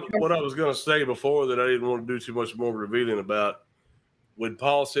 What I was going to say before that I didn't want to do too much more revealing about, when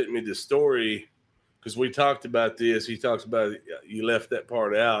Paul sent me the story, because we talked about this, he talks about you left that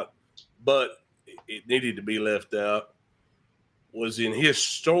part out, but it needed to be left out, was in his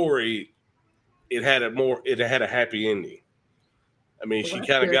story, it had a happy ending. I mean, she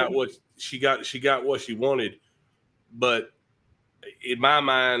kind of got what she got what she wanted, but in my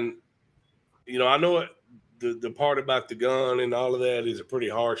mind, I know it. The part about the gun and all of that is a pretty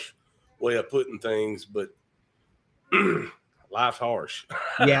harsh way of putting things, but life's harsh.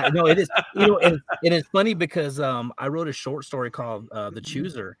 Yeah, no, it is. And it's funny because I wrote a short story called "The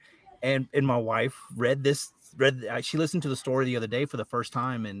Chooser," and my wife she listened to the story the other day for the first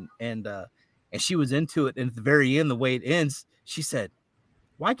time, and she was into it. And at the very end, the way it ends, she said,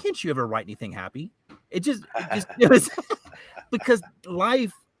 "Why can't you ever write anything happy?" It was because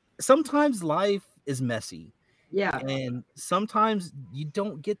sometimes life is messy. Yeah. And sometimes you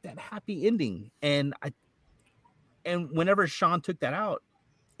don't get that happy ending. And whenever Sean took that out,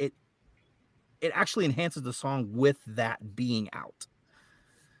 it actually enhances the song with that being out.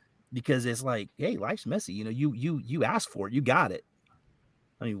 Because it's like, hey, life's messy. You asked for it, you got it.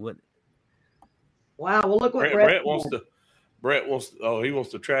 I mean, what? Wow. Well, look what Brett wants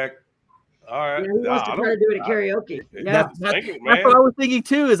to track. All right. Yeah, he wants to try to do it at karaoke. That's what I was thinking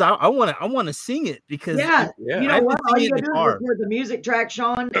too. Is I want to sing it because you know what? All you gotta do is record the music track,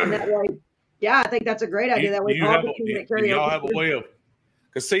 Sean, and that way. Yeah, I think that's a great idea. That way, Paul can sing it at karaoke. Y'all have a way of,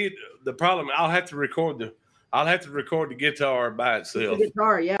 because see the problem. I'll have to record the guitar by itself. The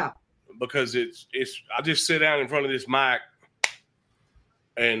guitar, yeah. Because it's. I just sit down in front of this mic,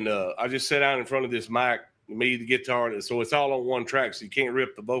 and me, the guitar, so it's all on one track, so you can't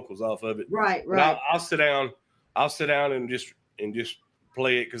rip the vocals off of it. Right. I'll sit down and just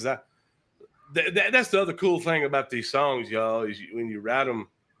play it, because that's the other cool thing about these songs, y'all, is when you write them,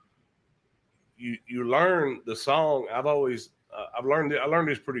 you learn the song. I learned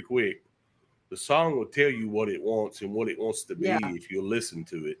this pretty quick. The song will tell you what it wants and what it wants to be if you listen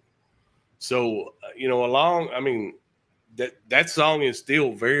to it. So that song is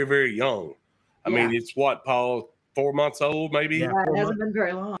still very, very young. I mean, it's what, Paul, 4 months old, maybe? Yeah, it hasn't been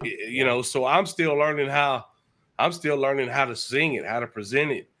very long. So I'm still learning how to sing it, how to present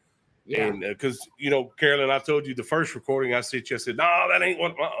it. Yeah. And because, Carolyn, I told you the first recording I said, no, that ain't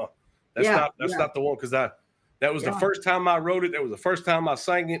what, that's not the one. Because that was the first time I wrote it. That was the first time I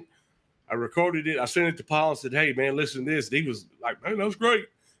sang it. I recorded it. I sent it to Paul and said, hey, man, listen to this. And he was like, man, that's great.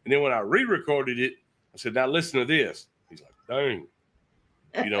 And then when I re-recorded it, I said, now listen to this. He's like, dang.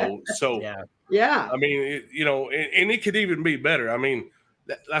 So yeah. I mean, and it could even be better. I mean,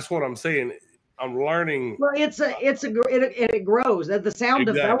 that's what I'm saying. I'm learning. Well, it grows. The sound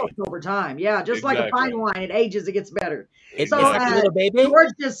develops over time. Yeah, just like a fine wine, it ages, it gets better. George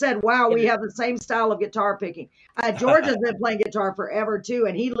just said, "Wow, we have the same style of guitar picking." George has been playing guitar forever too,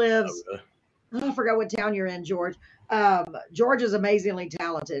 and he lives. I forgot what town you're in, George. George is amazingly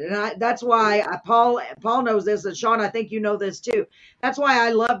talented, and that's why Paul knows this, and Sean, I think you know this too. That's why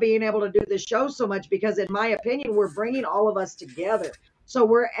I love being able to do this show so much, because in my opinion, we're bringing all of us together. So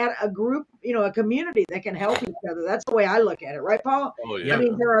we're at a group, a community that can help each other. That's the way I look at it, right, Paul? Oh yeah. I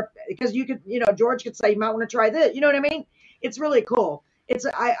mean, because you could, George could say, you might want to try this. You know what I mean? It's really cool.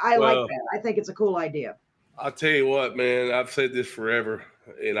 I like that. I think it's a cool idea. I'll tell you what, man. I've said this forever,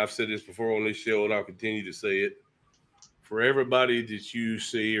 and I've said this before on this show, and I'll continue to say it. For everybody that you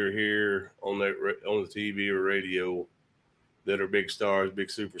see or hear on the TV or radio that are big stars, big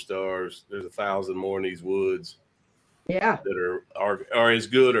superstars, there's 1,000 more in these woods. Yeah. That are as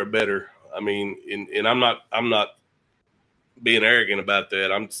good or better. I mean, and I'm not being arrogant about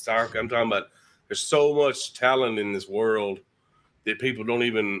that. I'm talking about there's so much talent in this world that people don't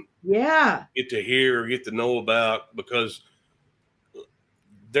even get to hear or get to know about, because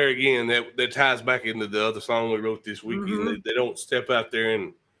there again, that ties back into the other song we wrote this weekend. Mm-hmm. They don't step out there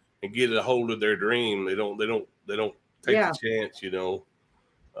and get a hold of their dream. They don't take the chance,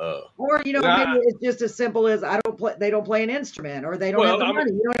 or maybe it's just as simple as they don't play an instrument, or they don't have the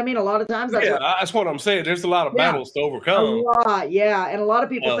money. You know what I mean? A lot of times that's what I'm saying. There's a lot of battles to overcome. A lot, and a lot of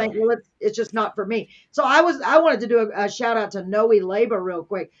people think, well, it's just not for me. So I wanted to do a shout out to Noe Leba real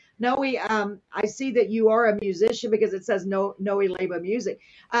quick. Noe, I see that you are a musician because it says Noe Leba Music.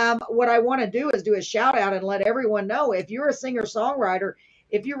 What I want to do is do a shout out and let everyone know, if you're a singer songwriter,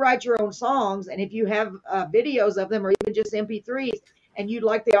 if you write your own songs, and if you have videos of them, or even just MP3s, and you'd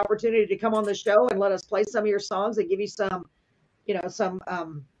like the opportunity to come on the show and let us play some of your songs and give you some,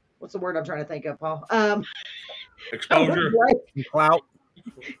 what's the word I'm trying to think of, Paul? Exposure. Clout.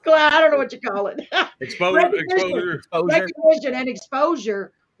 I don't know what you call it. Exposure. Recognition and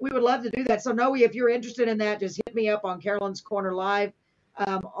exposure. We would love to do that. So Noe, if you're interested in that, just hit me up on Carolyn's Corner Live.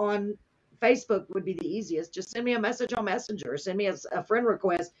 On Facebook would be the easiest. Just send me a message on Messenger. Send me a friend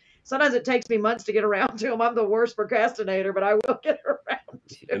request. Sometimes it takes me months to get around to them. I'm the worst procrastinator, but I will get around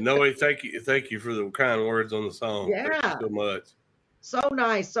to it. And Noe, thank you for the kind words on the song. Yeah. Thank you so much. So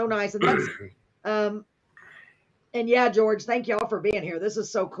nice. And that's and yeah, George, thank y'all for being here. This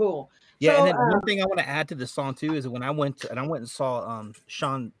is so cool. Yeah, and then one thing I want to add to this song too is when I went and saw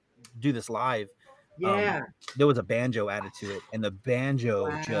Sean do this live. There was a banjo added to it, and the banjo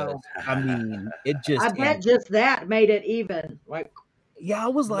I bet just that made it even like. Yeah, I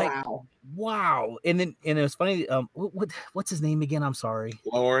was like, wow. And it was funny. What's his name again? I'm sorry.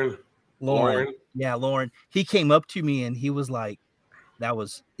 Lauren. Yeah, Lauren. He came up to me and he was like,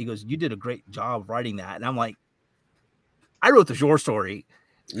 he goes, you did a great job writing that. And I'm like, I wrote the short story.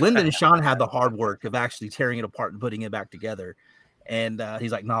 Linda and Sean had the hard work of actually tearing it apart and putting it back together. And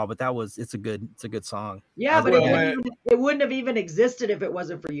he's like, no, but it's a good song. Yeah, but it wouldn't have even existed if it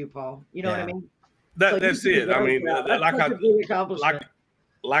wasn't for you, Paul. You know what I mean? That's it. I mean,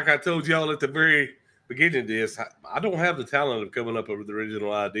 like I told y'all at the very beginning of this, I don't have the talent of coming up with the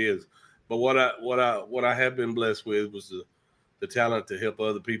original ideas, but what I have been blessed with was the talent to help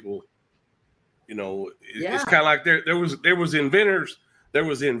other people. It's kind of like there was inventors that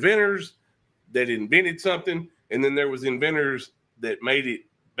invented something, and then there was inventors that made it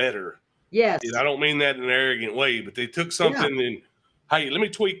better. Yes, and I don't mean that in an arrogant way, but they took something and, hey, let me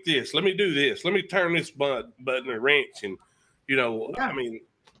tweak this. Let me do this. Let me turn this button or wrench. And, I mean,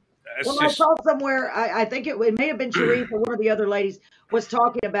 I saw somewhere, I think it may have been Sharif or one of the other ladies was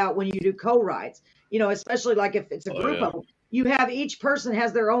talking about when you do co-writes, especially like if it's a group of them, you have each person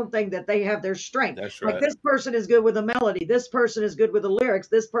has their own thing that they have their strength. That's right. Like this person is good with the melody. This person is good with the lyrics.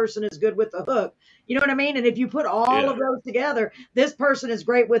 This person is good with the hook. You know what I mean? And if you put all of those together, this person is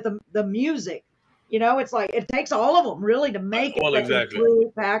great with the music. It's like it takes all of them really to make it a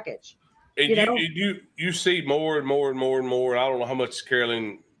true package. And you see more and more and more and more. I don't know how much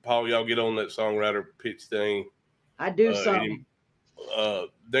Carolyn, Paul, y'all get on that songwriter pitch thing. I do some.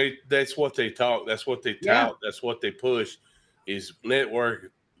 That's what they talk. That's what they tout. That's what they push. Is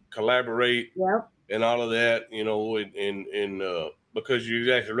network, collaborate, and all of that. And because you're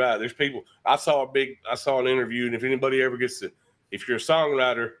exactly right. There's people. I saw an interview, and if anybody ever if you're a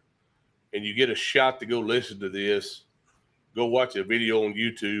songwriter and you get a shot to go listen to this, go watch a video on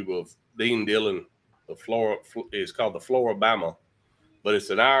YouTube of Dean Dillon. It's called the Floribama, but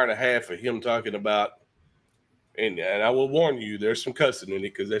it's an hour and a half of him talking about. And I will warn you, there's some cussing in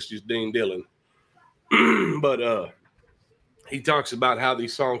it because that's just Dean Dillon. But he talks about how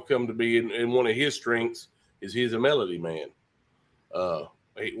these songs come to be, and one of his strengths is he's a melody man.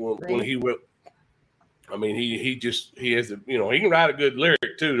 When he wrote, I mean, he has he can write a good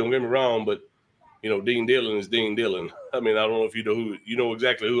lyric too. Don't get me wrong, but Dean Dillon is Dean Dillon. I mean, I don't know if you know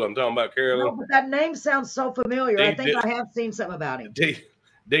exactly who I'm talking about, Carolyn. No, but that name sounds so familiar. I think I have seen something about him.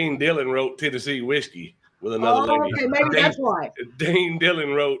 Dean Dillon wrote Tennessee Whiskey with another lady. Okay, maybe that's why. Dean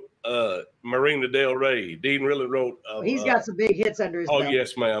Dillon wrote Marina Del Rey. Dean really wrote. He's got some big hits under his belt. Oh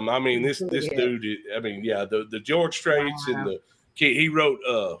yes, ma'am. I mean, this dude. I mean, yeah, the George Straits and the he wrote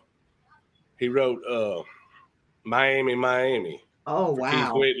Miami. Oh wow.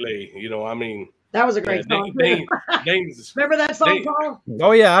 Keith Whitley. I mean. That was a great song. Remember that song, Paul?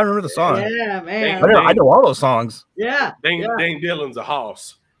 Oh yeah, I remember the song. Yeah, man. I know all those songs. Yeah. Dean Dillon's a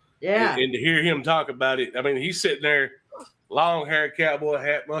hoss. Yeah. And to hear him talk about it, I mean, he's sitting there, long hair, cowboy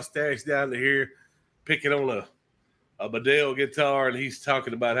hat, mustache down to here, picking on a Bedell guitar, and he's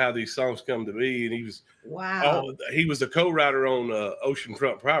talking about how these songs come to be. And he was he was a co-writer on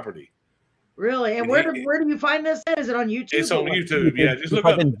Oceanfront Property. Really? And where do you find this? Is it on YouTube? It's on YouTube. Yeah, just look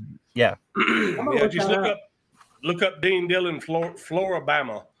up. Yeah. Just look up Dean Dillon,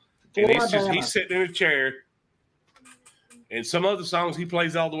 Floribama. And he's sitting in a chair. And some of the songs he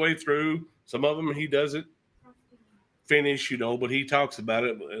plays all the way through. Some of them he doesn't finish, but he talks about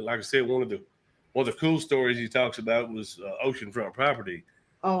it. Like I said, one of the cool stories he talks about was Oceanfront Property.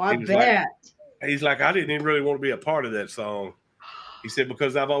 Oh, I bet. He's like, I didn't even really want to be a part of that song. He said,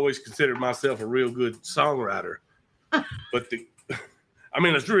 because I've always considered myself a real good songwriter. But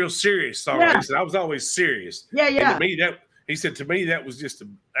it's real serious song. Yeah. He said, I was always serious. Yeah, yeah. And to me, to me, that was just a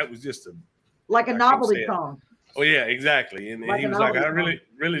like a novelty song. Oh yeah, exactly. And he was like, I really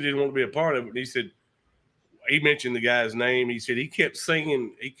didn't want to be a part of it. And he said, he mentioned the guy's name. He said he kept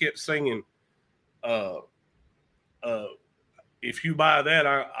singing. If you buy that,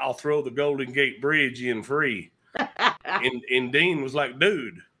 I'll throw the Golden Gate Bridge in free. and Dean was like,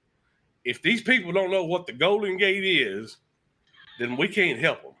 dude, if these people don't know what the Golden Gate is, then we can't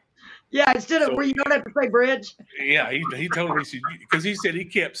help them. Yeah, instead of where you don't have to say bridge. Yeah, he told me, because he said he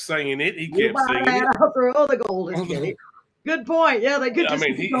kept singing it. He kept singing it. I'll throw the Golden Gate. Good point. Yeah, they could just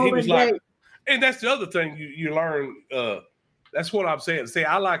he was like, and that's the other thing you learn. That's what I'm saying. See,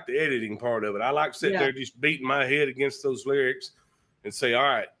 I like the editing part of it. I like sitting there just beating my head against those lyrics and say, all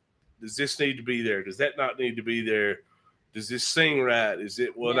right, does this need to be there? Does that not need to be there? Does this sing right? Is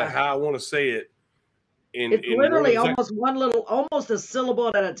it how I want to say it? It's literally almost a syllable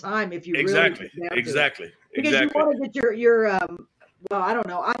at a time. If you exactly. Because you want to get your well, I don't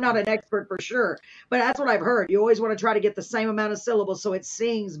know. I'm not an expert for sure, but that's what I've heard. You always want to try to get the same amount of syllables so it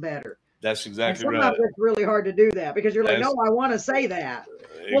sings better. That's exactly right. Sometimes it's really hard to do that because you're like, no, I want to say that.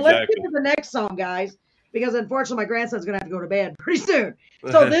 Exactly. Well, let's get to the next song, guys, because unfortunately my grandson's going to have to go to bed pretty soon.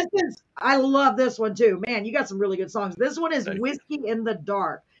 So I love this one too. Man, you got some really good songs. This one is Whiskey in the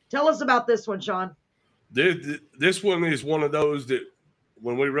Dark. Tell us about this one, Sean. Dude, this one is one of those that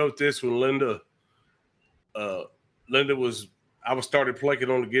when we wrote this one, I was started playing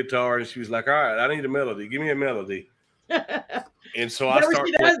on the guitar and she was like, all right, I need a melody. Give me a melody. And so I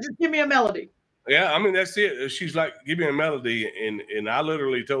started. Just give me a melody. Yeah, I mean, that's it. She's like, give me a melody. And I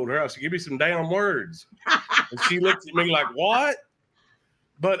literally told her, I said, give me some damn words. And she looked at me like, what?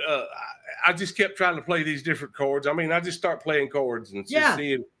 But I just kept trying to play these different chords. I mean, I just start playing chords and just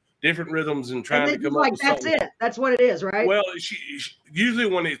seeing different rhythms and trying to come up with that's something. It. That's what it is, right? Well, she usually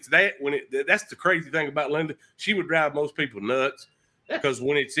that's the crazy thing about Linda. She would drive most people nuts because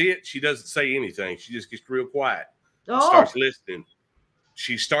when it's she doesn't say anything. She just gets real quiet. Starts listening.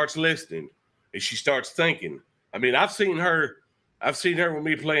 She starts listening and she starts thinking. I mean, I've seen her with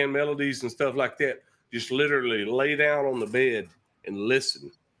me playing melodies and stuff like that, just literally lay down on the bed and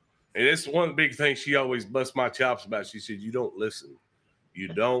listen. And it's one of the big things she always busts my chops about. She said, you don't listen. You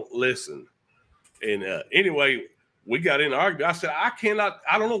don't listen. And anyway, we got in an argument. I said, I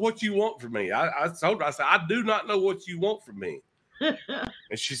don't know what you want from me. I told her, I said, I do not know what you want from me.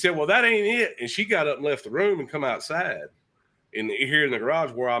 And she said, well, that ain't it. And she got up and left the room and come outside. And here in the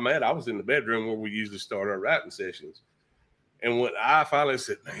garage where I'm at, I was in the bedroom where we usually start our writing sessions. And when I finally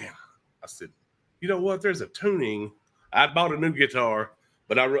said, man, I said, you know what? There's a tuning. I bought a new guitar,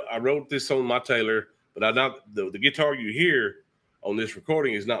 but I wrote this on my Taylor, but the guitar you hear on this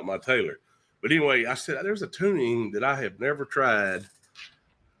recording is not my Taylor. But anyway, I said, there's a tuning that I have never tried.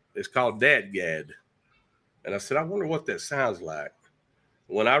 It's called Dadgad. And I said, I wonder what that sounds like.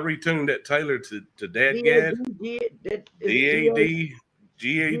 When I retuned that Taylor to Dadgad, D-A-D-G-A-D.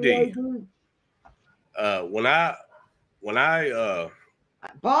 When I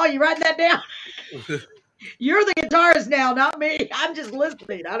Paul, you writing that down? You're the guitarist now, not me. I'm just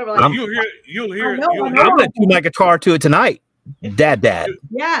listening. I don't know. You'll hear. I'm gonna do my guitar to it tonight. Dad.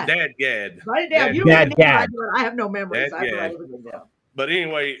 Yeah. Dad. Write it down. Dad. I have no memories. I have to write everything down. But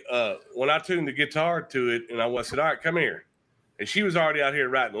anyway, when I tuned the guitar to it, and I said, "All right, come here," and she was already out here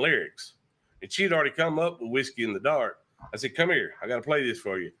writing lyrics, and she'd already come up with Whiskey in the Dark. I said, "Come here, I got to play this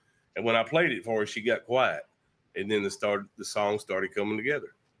for you." And when I played it for her, she got quiet, and then the song started coming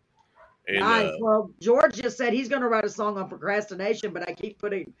together. And, nice. Well, George just said he's going to write a song on procrastination, but I keep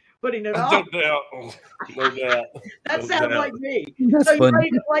putting it off. No doubt. That sounds like me. So you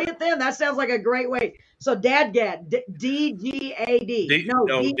ready to play it then? That sounds like a great way. So Dadgad, D-G-A-D.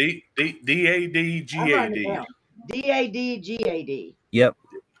 D-A-D-G-A-D. D-A-D-G-A-D. Yep.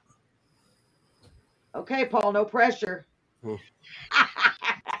 Okay, Paul, no pressure.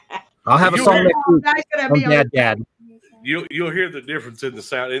 I'll have a song next week on Dad. You'll hear the difference in the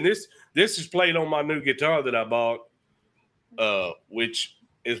sound. And this is played on my new guitar that I bought, which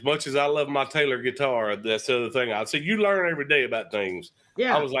as much as I love my Taylor guitar, that's the other thing. I say you learn every day about things.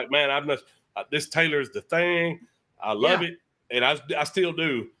 Yeah. I was like, man, this Taylor's the thing. I love it. And I still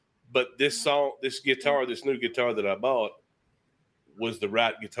do. But this new guitar that I bought was the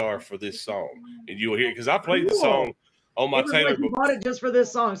right guitar for this song. And you'll hear it because I played the song on my Taylor. You bought it just for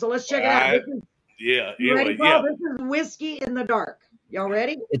this song. So let's check it out. Ready, Paul? This is Whiskey in the Dark. Y'all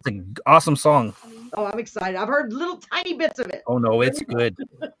ready? It's an awesome song. Oh, I'm excited. I've heard little tiny bits of it. Oh, no, it's good.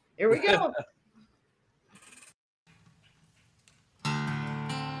 Here we go.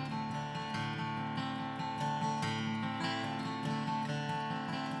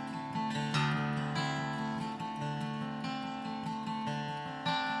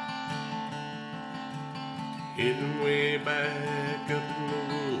 Hidden way back up in the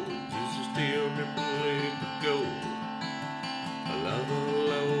woods is a steel rippling gold. Another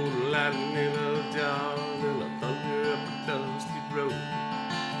load of lightning in a jar and a thunder up a dusty road.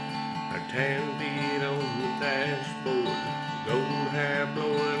 Her tan feet on the dashboard, golden hair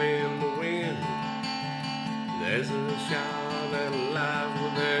blowing in the wind. There's a shot at life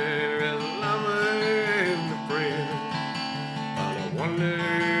with her as a lover and a friend. But I wonder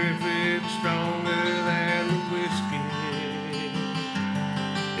if it's stronger than the whiskey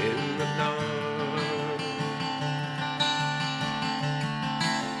in the dark.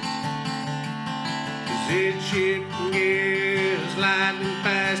 'Cause it's shit is lightning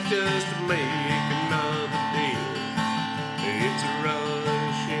fast just to make another deal. It's a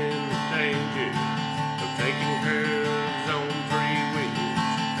rush in the danger of taking curves on 3 wheels.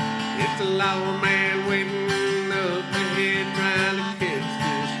 It's a lower man waiting up ahead trying to catch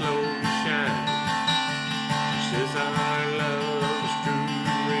this slow shine. She says our love is true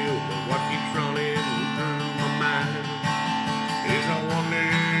and real, but what keeps running through my mind is I wonder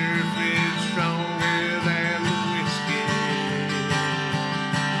if it's stronger than the whiskey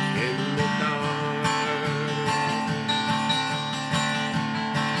in the dark.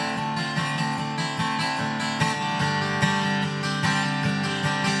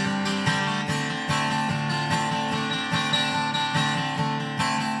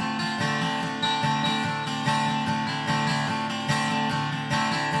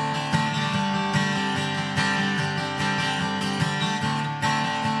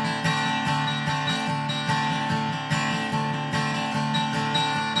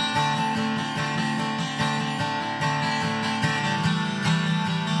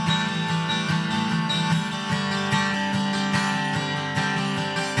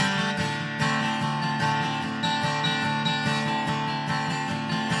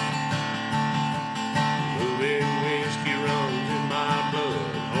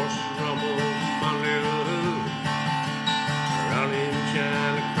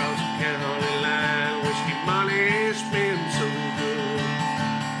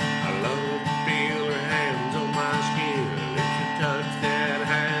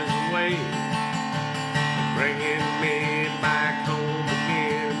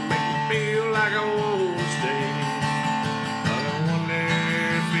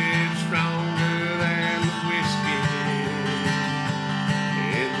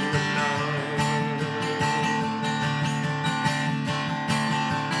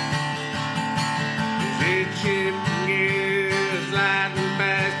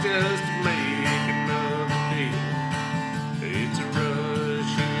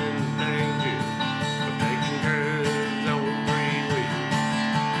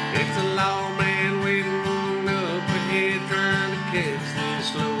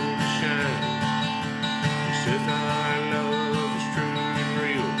 'Cause our love is true and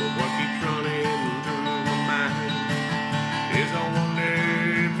real, but what keeps running through my mind is I wonder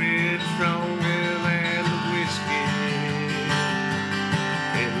if it's stronger than the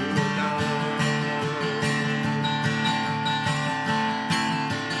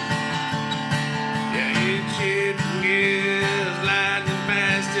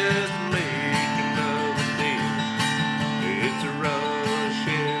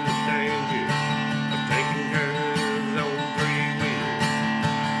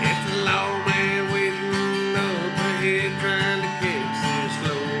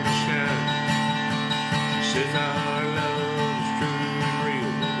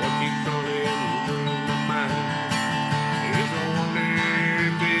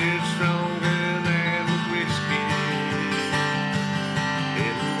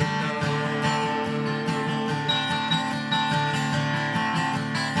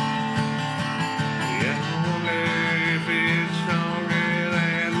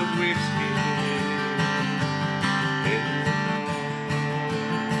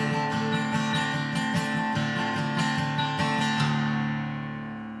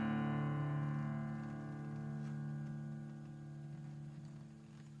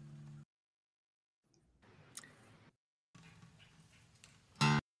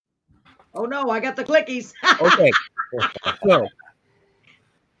Oh no, I got the clickies. Okay. So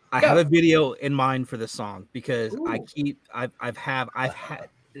I have a video in mind for this song because I've had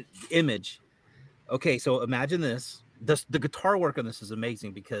image. Okay, so imagine this. The guitar work on this is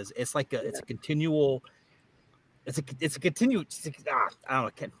amazing because it's like it's a continual. I don't know. I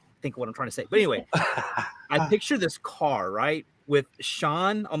can't think of what I'm trying to say. But anyway, I picture this car, right, with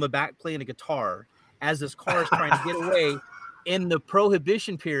Sean on the back playing a guitar as this car is trying to get away in the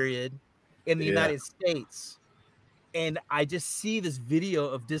Prohibition period in the United States. And I just see this video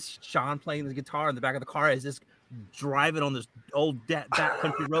of this Sean playing the guitar in the back of the car as this driving on this old back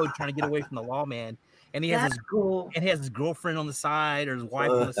country road trying to get away from the lawman. And he has his girlfriend on the side or his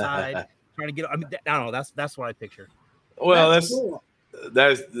wife on the side trying to get. I mean, I don't know. That's what I picture. Well, that's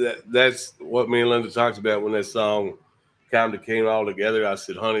what me and Linda talked about when that song kind of came all together. I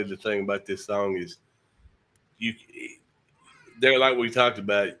said, honey, the thing about this song is they're like we talked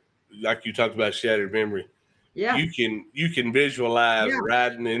about, like you talked about Shattered Memory. Yeah. You can visualize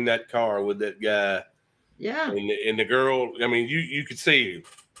riding in that car with that guy. Yeah. And the girl, I mean, you could see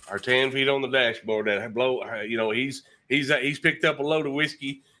her 10 feet on the dashboard. That blow, he's picked up a load of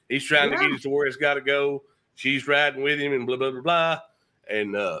whiskey. He's trying to get it to where it's got to go. She's riding with him and blah blah blah blah.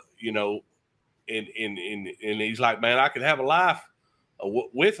 And and he's like, man, I could have a life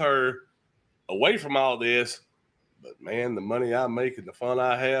with her away from all this, but man, the money I make and the fun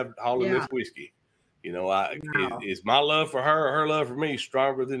I have hauling this whiskey. Is my love for her or her love for me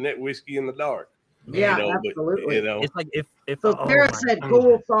stronger than that whiskey in the dark? Yeah, absolutely. It's like if Sarah said,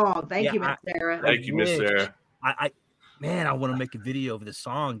 "Cool song." Thank you, Miss Sarah. Thank you, Miss Sarah. I want to make a video of this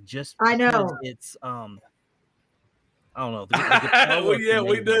song. Just I know it's I don't know. Well, yeah,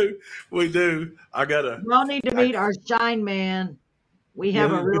 we do. Y'all need to meet our Shine Man. We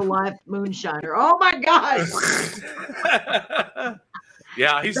have a real life moonshiner. Oh my gosh!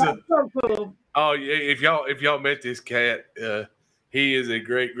 Yeah, he's so cool. Oh yeah, if y'all met this cat, he is a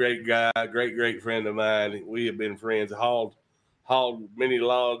great guy, great friend of mine. We have been friends, hauled many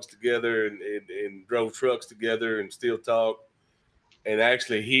logs together and drove trucks together and still talk. And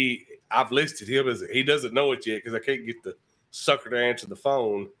actually, I've listed him as, he doesn't know it yet because I can't get the sucker to answer the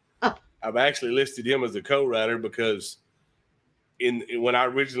phone. I've actually listed him as a co-writer because when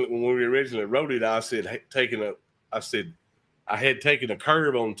we originally wrote it, I had taken a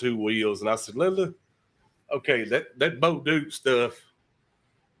curve on two wheels, and I said, Linda, okay, that Bo Duke stuff,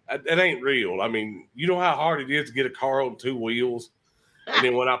 that ain't real. I mean, you know how hard it is to get a car on two wheels. And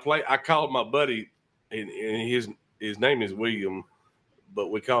then when I called my buddy, and his name is William, but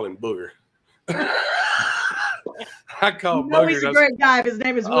we call him Booger. I called Booger. He's a great guy. His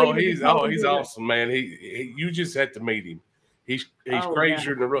name is William. He's awesome, man. You just had to meet him. He's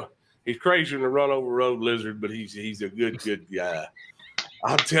crazier than a run over road lizard, but he's a good guy.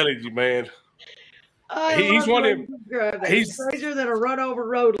 I'm telling you, man. He's one of them. He's crazier than a run over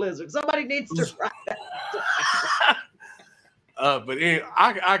road lizard. Somebody needs to write that. But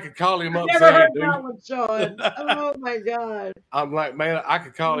I could call him up. Never heard that one, Sean. Oh my God. I'm like, man, I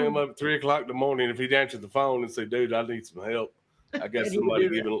could call him up at 3:00 in the morning if he'd answer the phone and say, dude, I need some help. I got somebody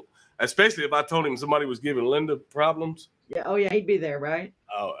giving, especially if I told him somebody was giving Linda problems. Yeah. Oh yeah, he'd be there, right?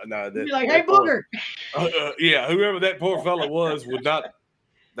 Oh no, he'd be like, hey, Booger. Yeah, whoever that poor fellow was would not.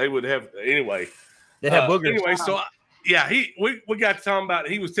 They would have anyway. They have Booger anyway. So we got to talking about.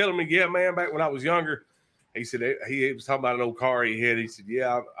 He was telling me, yeah, man, back when I was younger. He said he was talking about an old car he had. He said,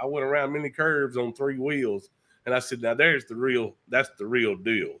 yeah, I went around many curves on three wheels. And I said, now that's the real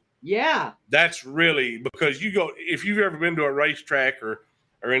deal. Yeah. That's really, because if you've ever been to a racetrack or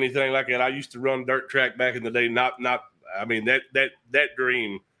anything like that, I used to run dirt track back in the day. I mean, that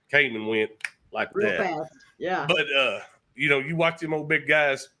dream came and went like real that. Fast. Yeah. But, you watch them old big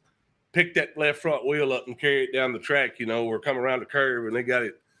guys pick that left front wheel up and carry it down the track, or come around the curve and they got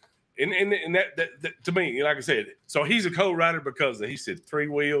it. And that to me, like I said, so he's a co-writer because he said three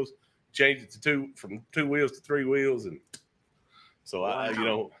wheels, changed it to from two wheels to three wheels, and so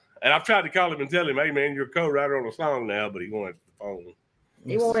and I've tried to call him and tell him, hey man, you're a co-writer on a song now, but he won't answer the phone.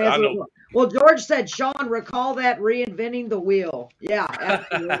 He won't answer. Well, George said, Sean, recall that reinventing the wheel. Yeah,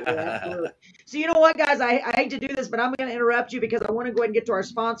 absolutely. So you know what, guys? I hate to do this, but I'm going to interrupt you because I want to go ahead and get to our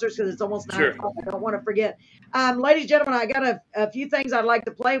sponsors because it's almost 9 o'clock. I don't want to forget. Ladies and gentlemen, I got a few things I'd like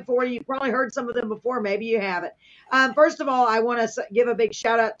to play for you. You've probably heard some of them before. Maybe you haven't. First of all, I want to give a big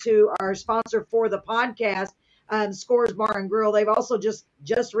shout out to our sponsor for the podcast, Scores Bar and Grill. They've also just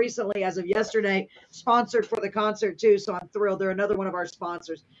recently, as of yesterday, sponsored for the concert too. So I'm thrilled. They're another one of our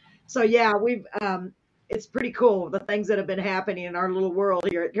sponsors. So yeah, we've it's pretty cool the things that have been happening in our little world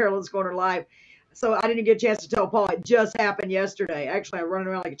here at Carolyn's Corner Live. So I didn't get a chance to tell Paul. It just happened yesterday. Actually, I'm running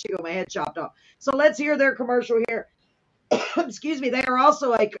around like a chicken with my head chopped off. So let's hear their commercial here. Excuse me. They are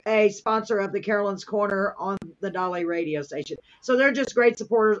also a sponsor of the Carolyn's Corner on the Dolly radio station. So they're just great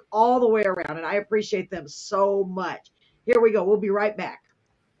supporters all the way around, and I appreciate them so much. Here we go. We'll be right back.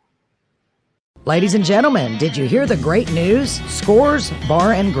 Ladies and gentlemen, did you hear the great news? Scores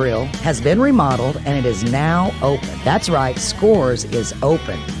Bar and Grill has been remodeled and it is now open. That's right, Scores is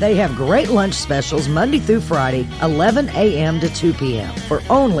open. They have great lunch specials Monday through Friday, 11 a.m. to 2 p.m. for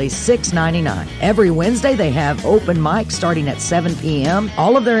only $6.99. Every Wednesday they have open mic starting at 7 p.m.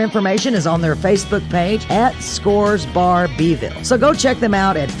 All of their information is on their Facebook page at Scores Bar Beeville. So go check them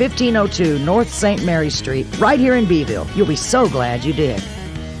out at 1502 North St. Mary Street, right here in Beeville. You'll be so glad you did.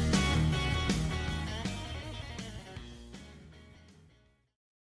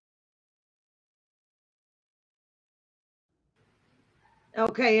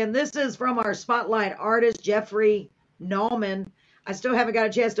 Okay, and this is from our spotlight artist, Jeffrey Nauman. I still haven't got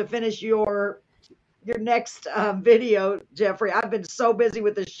a chance to finish your next video, Jeffrey. I've been so busy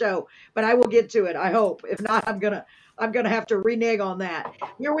with the show, but I will get to it, I hope. If not, I'm gonna have to renege on that.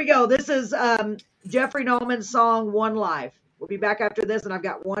 Here we go. This is Jeffrey Nauman's song, One Life. We'll be back after this, and I've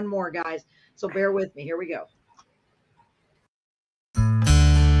got one more, guys. So bear with me. Here we go.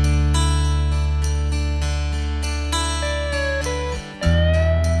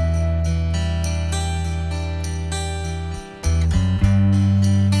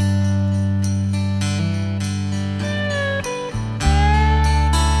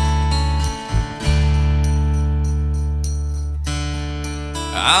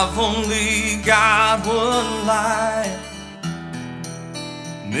 I've only got one life.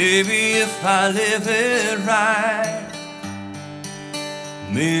 Maybe if I live it right,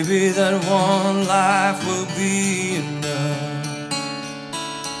 maybe that one life will be enough.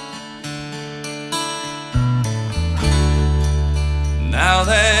 Now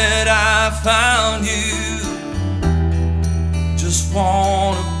that I found you, just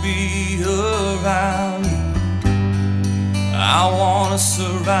wanna be around you. I wanna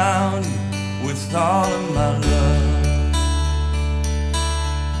surround you with all of my love.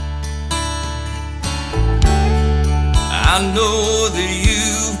 I know that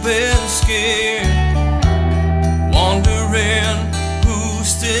you've been scared, wondering who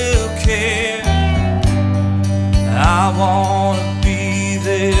still cares. I wanna be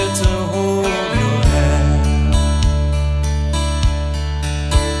there to hold your hand.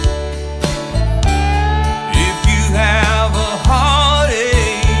 If you have a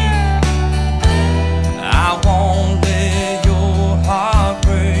heartache, I won't let your heart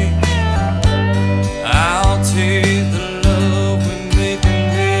break. I'll take the love when we can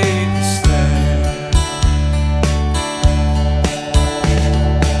make a stand.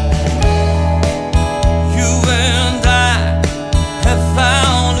 You and I have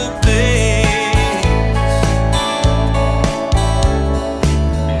found a place.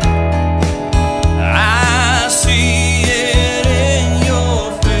 I see it in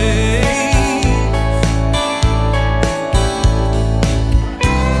your face,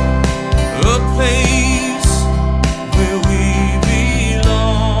 a place where we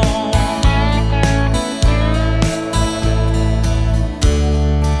belong.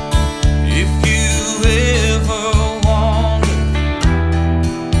 If you ever wonder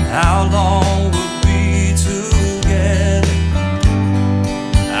how long we'll be together,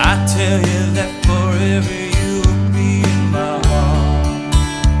 I tell you that forever you'll be in my heart.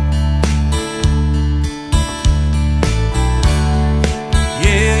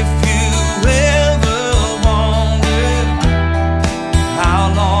 Yeah, if you ever wonder how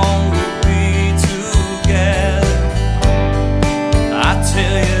long we'll be together, I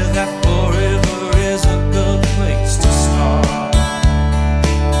tell you that forever is a good place to start.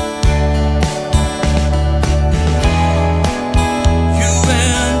 You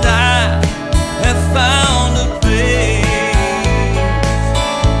and I have found a place.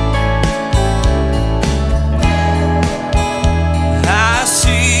 I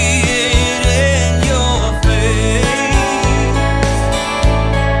see it in your face,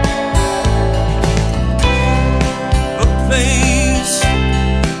 a place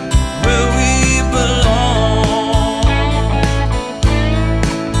where we belong.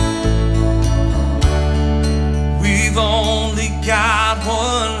 We've only got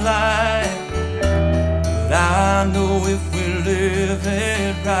one life, but I know if we live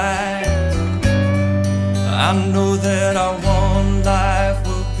it right, I know that our one life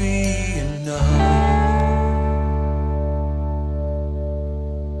will be enough.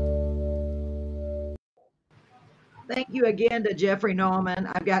 Thank you again to Jeffrey Norman.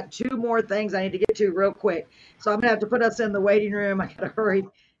 I've got 2 more things I need to get to real quick. So I'm going to have to put us in the waiting room. I got to hurry.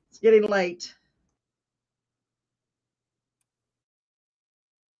 It's getting late.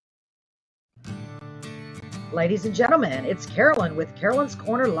 Ladies and gentlemen, it's Carolyn with Carolyn's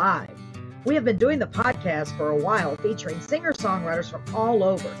Corner Live. We have been doing the podcast for a while featuring singer-songwriters from all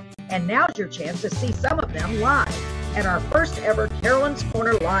over. And now's your chance to see some of them live at our first ever Carolyn's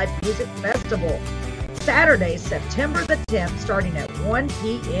Corner Live Music Festival. Saturday, September the 10th, starting at 1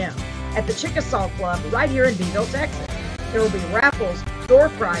 p.m. at the Chickasaw Club right here in Beeville, Texas. There will be raffles, door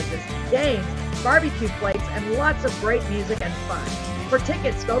prizes, games, barbecue plates, and lots of great music and fun. For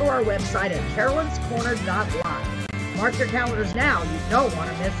tickets, go to our website at carolinscorner.live. Mark your calendars now. You don't want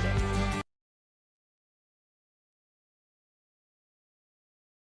to miss it.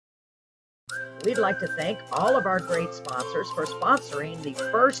 We'd like to thank all of our great sponsors for sponsoring the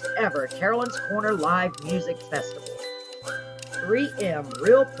first ever Carolyn's Corner Live Music Festival. 3M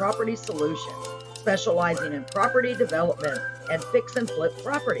Real Property Solutions, specializing in property development and fix and flip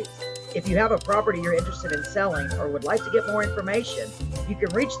properties. If you have a property you're interested in selling or would like to get more information, you can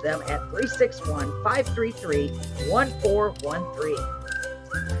reach them at 361-533-1413.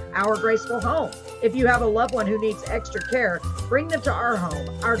 Our Graceful Home. If you have a loved one who needs extra care, bring them to our home,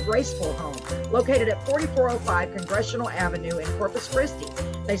 our Graceful Home, located at 4405 Congressional Avenue in Corpus Christi.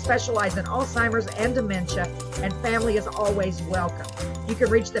 They specialize in Alzheimer's and dementia, and family is always welcome. You can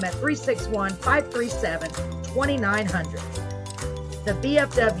reach them at 361-537-2900. The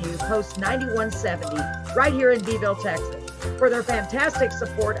VFW Post 9170, right here in Beeville, Texas, for their fantastic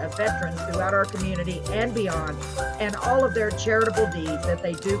support of veterans throughout our community and beyond, and all of their charitable deeds that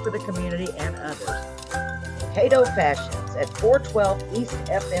they do for the community and others. Cato Fashions at 412 East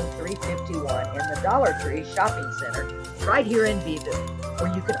FM 351 in the Dollar Tree Shopping Center, right here in Beeville,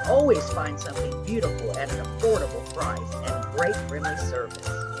 where you can always find something beautiful at an affordable price and great friendly service.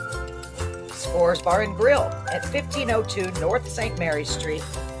 Scores Bar and Grill at 1502 North St. Mary Street,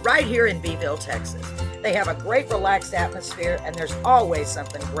 right here in Beeville, Texas. They have a great relaxed atmosphere, and there's always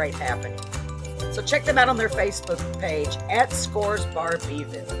something great happening. So check them out on their Facebook page at Scores Bar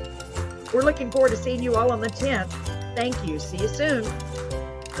Beeville. We're looking forward to seeing you all on the 10th. Thank you. See you soon.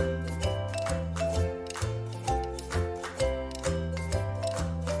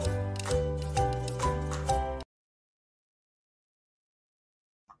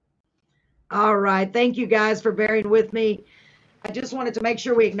 All right. Thank you guys for bearing with me. I just wanted to make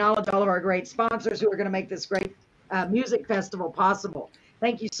sure we acknowledge all of our great sponsors who are going to make this great music festival possible.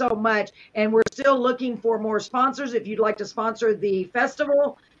 Thank you so much. And we're still looking for more sponsors. If you'd like to sponsor the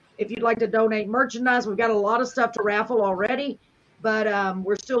festival, if you'd like to donate merchandise, we've got a lot of stuff to raffle already, but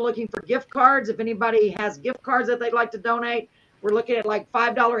we're still looking for gift cards. If anybody has gift cards that they'd like to donate, we're looking at like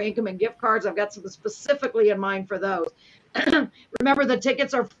 $5 income gift cards. I've got some specifically in mind for those. Remember, the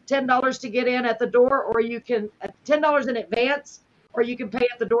tickets are $10 to get in at the door, or you can $10 in advance, or you can pay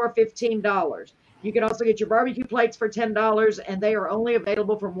at the door $15. You can also get your barbecue plates for $10, and they are only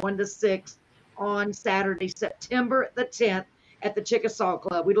available from 1 to 6 on Saturday, September the 10th at the Chickasaw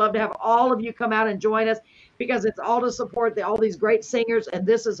Club. We'd love to have all of you come out and join us, because it's all to support all these great singers, and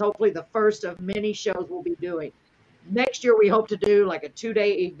this is hopefully the first of many shows we'll be doing. Next year, we hope to do like a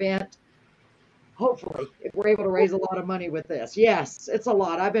 2-day event. Hopefully, if we're able to raise a lot of money with this. Yes, it's a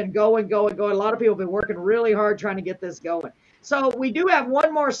lot. I've been going. A lot of people have been working really hard trying to get this going. So we do have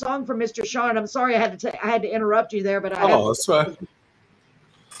one more song from Mr. Sean. I'm sorry I had to interrupt you there, but that's fine.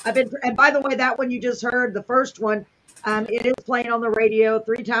 And by the way, that one you just heard, the first one, it is playing on the radio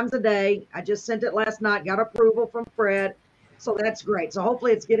 3 times a day. I just sent it last night, got approval from Fred. So that's great. So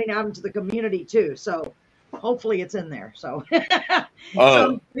hopefully it's getting out into the community too. So hopefully it's in there. So,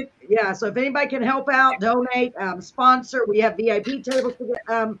 so if anybody can help out, donate, sponsor, we have VIP tables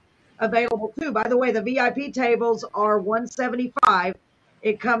available too. By the way, the VIP tables are $175.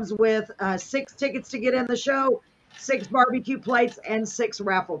 It comes with 6 tickets to get in the show, 6 barbecue plates, and 6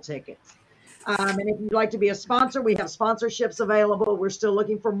 raffle tickets. And if you'd like to be a sponsor, we have sponsorships available. We're still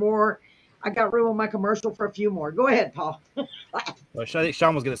looking for more. I got room on my commercial for a few more. Go ahead, Paul.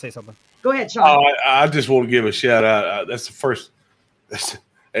 Sean was going to say something. Go ahead, Sean. I just want to give a shout out. That's the first.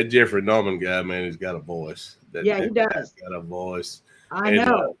 That Jeffrey Norman guy, man, he's got a voice. He does. He's got a voice. I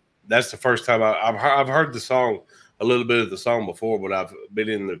know. That's the first time I've heard the song, a little bit of the song before, but I've been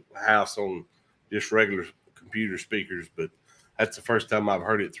in the house on just regular computer speakers. But that's the first time I've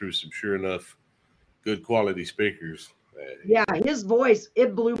heard it through some sure enough good quality speakers. Yeah, his voice,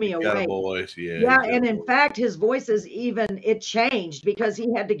 it blew me away. Got a voice, Yeah, and in fact, his voice it changed because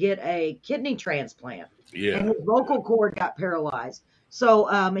he had to get a kidney transplant. Yeah. And his vocal cord got paralyzed. So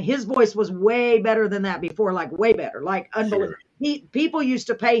his voice was way better than that before, like way better, like unbelievable. Sure. People used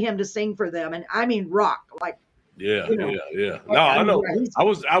to pay him to sing for them, and I mean rock, like yeah. No, I know. I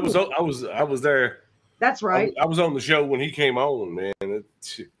was there. That's right. I was on the show when he came on, man.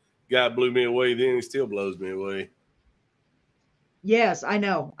 Guy blew me away. Then he still blows me away. Yes, I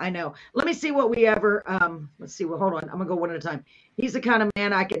know. Let me see what we ever. Let's see. Well, hold on. I'm gonna go one at a time. He's the kind of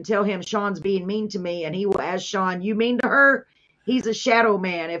man I can tell him Sean's being mean to me, and he will ask Sean, "You mean to her?" He's a shadow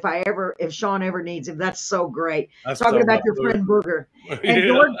man. If Sean ever needs him, that's so great. Talking about your friend Booger. And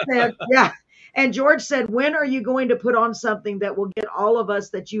George said, yeah. And George said, when are you going to put on something that will get all of us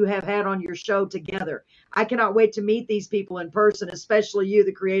that you have had on your show together? I cannot wait to meet these people in person, especially you,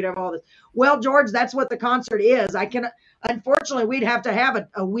 the creator of all this. Well, George, that's what the concert is. Unfortunately, we'd have to have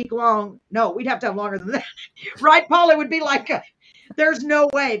a week long. No, we'd have to have longer than that. Right, Paul? It would be like, there's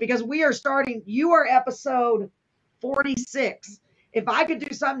no way, because we are starting, you are episode 46. If I could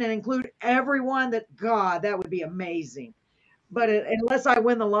do something and include everyone, that would be amazing. But unless I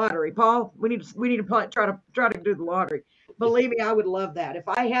win the lottery, Paul, we need to try to do the lottery. Believe me, I would love that. If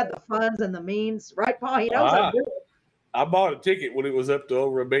I had the funds and the means, right, Paul? He knows how to do it. I bought a ticket when it was up to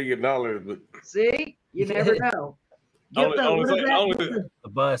over $1 million, but see, you never know. The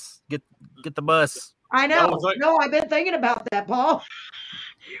bus. Get the bus. I know. No, I've been thinking about that, Paul.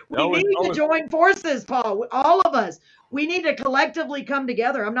 We need to join forces, Paul. All of us. We need to collectively come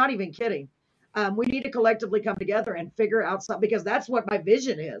together. I'm not even kidding. We need to collectively come together and figure out something, because that's what my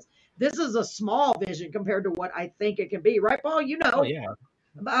vision is. This is a small vision compared to what I think it can be. Right, Paul? You know. Oh, yeah.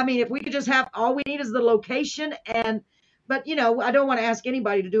 I mean, if we could just have, all we need is the location, but I don't want to ask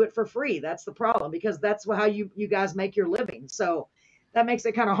anybody to do it for free. That's the problem, because that's how you guys make your living. So that makes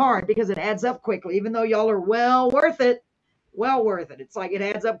it kind of hard, because it adds up quickly, even though y'all are well worth it. It's like it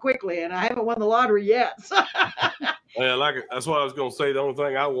adds up quickly, and I haven't won the lottery yet. Yeah, that's what I was going to say. The only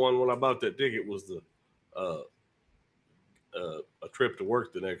thing I won when I bought that ticket was a trip to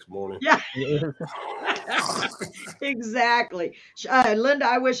work the next morning. Yeah. Exactly. Linda,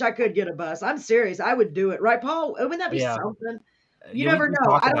 I wish I could get a bus. I'm serious. I would do it. Right, Paul? Wouldn't that be something? You never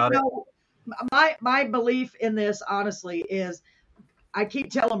know. I don't know. My belief in this, honestly, is I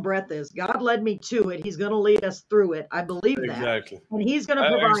keep telling Brett this. God led me to it. He's going to lead us through it. I believe that. Exactly. And he's going to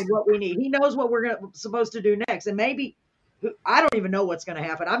provide what we need. He knows what we're supposed to do next. And maybe, I don't even know what's going to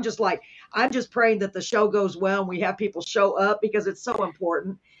happen. I'm just praying that the show goes well and we have people show up, because it's so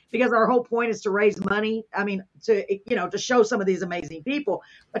important. Because our whole point is to raise money. I mean, to show some of these amazing people,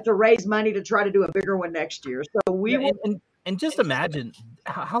 but to raise money to try to do a bigger one next year. So we will. And just imagine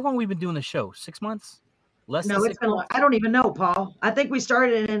how long we've been doing the show. 6 months? Less than 6 months? I don't even know, Paul. I think we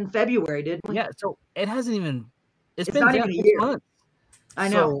started in February, didn't we? Yeah, so it hasn't even. It's been not even a year. Months. I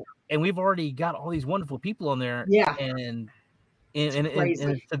know. And we've already got all these wonderful people on there. Yeah. And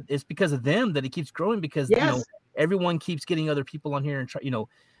it's because of them that it keeps growing, because everyone keeps getting other people on here and try.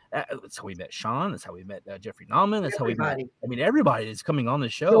 That's how we met Sean. That's how we met Jeffrey Nauman. That's how we met. I mean, everybody is coming on the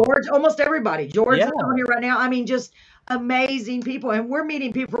show. George, almost everybody. George is on here right now. I mean, just amazing people, and we're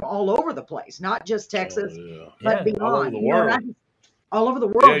meeting people from all over the place, not just Texas, but beyond. All over the world. All over the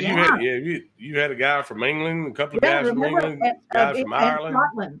world. You had a guy from England, a couple of guys from England, guys from Ireland,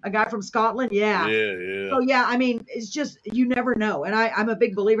 Scotland, a guy from Scotland. Yeah. So I mean, it's just, you never know, and I'm a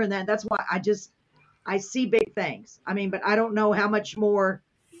big believer in that. That's why I see big things. I mean, but I don't know how much more.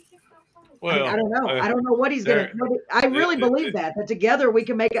 Well, I don't know. I don't know what he's going to do. I really believe that together we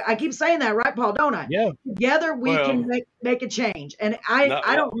can make it. I keep saying that, right, Paul, don't I? Yeah. Together we can make a change. And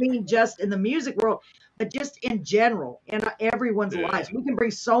I don't mean just in the music world, but just in general, in everyone's lives. We can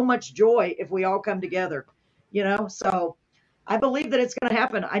bring so much joy if we all come together, So I believe that it's going to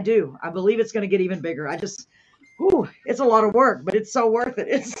happen. I do. I believe it's going to get even bigger. It's a lot of work, but it's so worth it.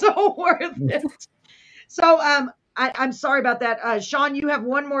 It's so worth it. So, I'm sorry about that. Sean, you have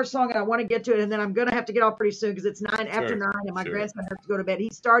one more song and I want to get to it, and then I'm going to have to get off pretty soon because it's after 9 and my grandson has to go to bed. He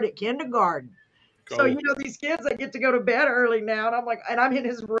started kindergarten. Cool. So, these kids that get to go to bed early now, and I'm like, and I'm in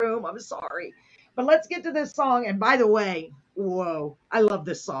his room. I'm sorry. But let's get to this song. And by the way, whoa, I love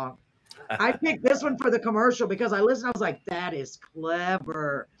this song. I picked this one for the commercial because I listened. I was like, that is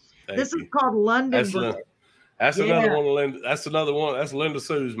clever. This is called London Bridge. That's another one, Linda. That's another one. That's Linda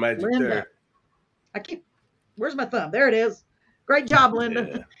Sue's magic there. Where's my thumb? There it is. Great job,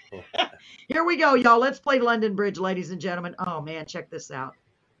 Linda. Yeah. Here we go, y'all. Let's play London Bridge, ladies and gentlemen. Oh, man, check this out.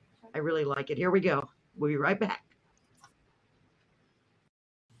 I really like it. Here we go. We'll be right back.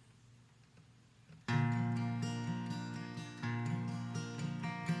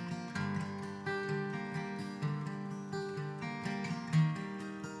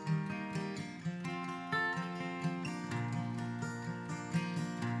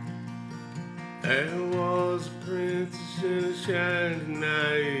 There was a princess in a shining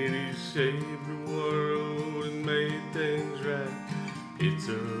night. He saved the world and made things right. It's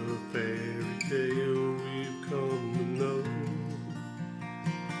a fairy tale we've come to know.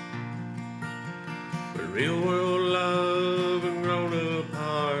 But real world love and grown-up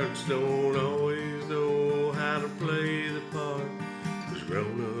hearts don't always know how to play the part. 'Cause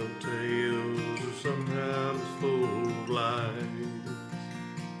grown-up tales are sometimes full of lies.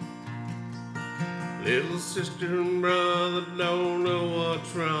 Little sister and brother don't know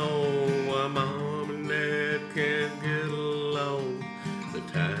what's wrong, why mom and dad can't get along. The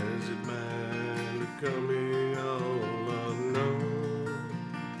ties that bind are coming all unknown.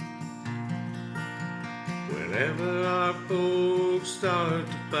 Whenever our folks start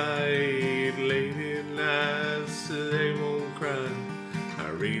to fight late at night so they won't cry, I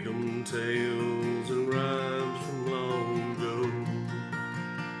read them tales and rhymes from long ago.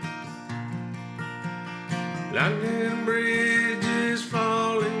 London Bridge is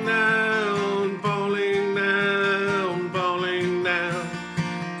falling down, falling down, falling down.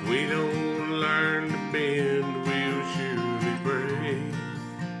 If we don't learn to bend, we'll surely break.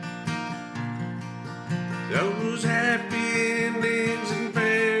 Those happy endings and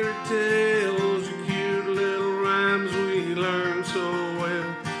fairy tales are cute little rhymes we learn so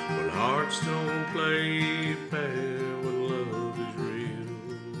well. But hearts don't play fair when love is real.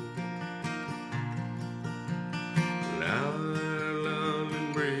 Now our London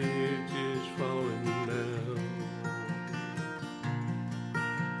Bridge is falling down.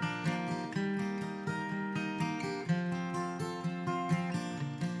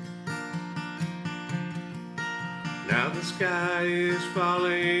 Now the sky is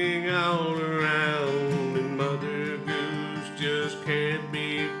falling all around, and Mother Goose just can't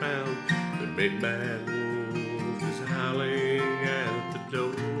be found. The big bad wolf is howling at the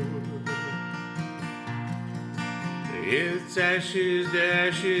door. It's ashes to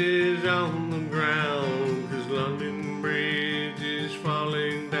ashes on the ground, 'cause London Bridge is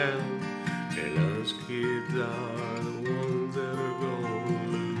falling down, and us kids are the ones that are gonna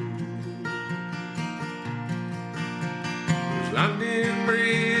lose. 'Cause London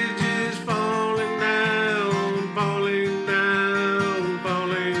Bridge is falling down, falling down,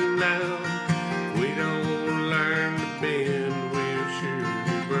 falling down. If we don't learn to bend, we'll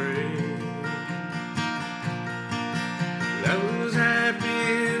surely break. Those happy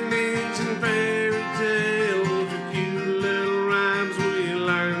endings and fairy tales are cute little rhymes we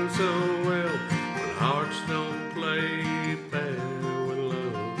learn so well. But hearts don't play fair when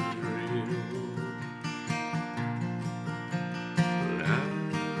love is real. Now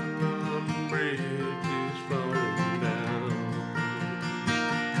the bridge is falling down.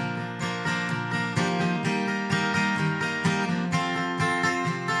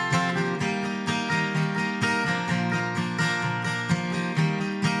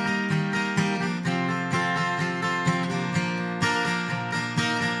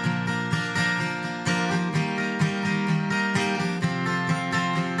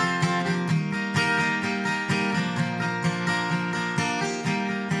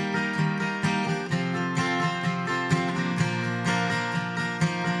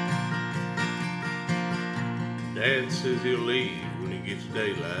 Dad says he'll leave when it gets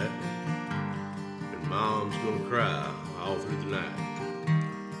daylight, and Mom's gonna cry all through the night.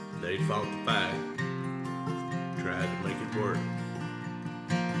 They fought the fight, tried to make it work.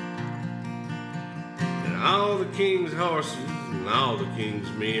 And all the king's horses and all the king's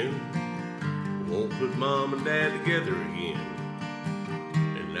men won't put Mom and Dad together again.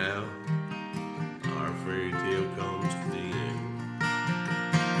 And now our fairy tale comes to the end.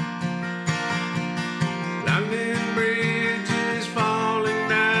 London Bridge is falling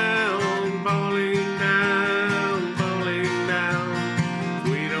down, falling down, falling down. If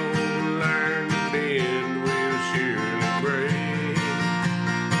we don't learn to bend, we'll surely break.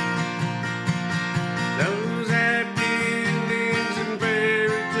 Those happy endings and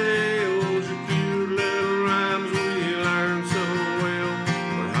fairy tales are cute little rhymes we learn so well.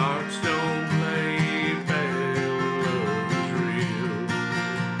 But hearts don't play fair when love is real.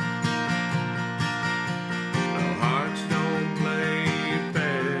 Hearts don't play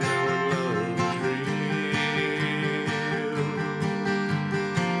fair when love is real.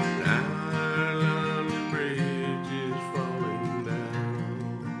 Now our London Bridge is falling down.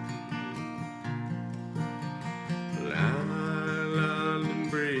 Now our London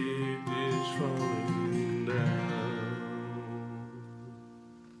Bridge is falling down.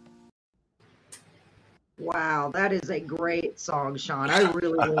 Wow, that is a great song, Sean. I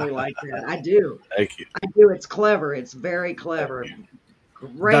really, really like that. I do. Thank you. I do. It's clever. It's very clever.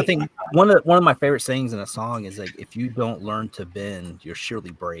 Great. I think one of my favorite sayings in a song is like, if you don't learn to bend, you'll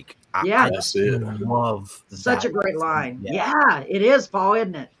surely break. Yeah, that's it. Love such that. a great line. Yeah, it is, Paul,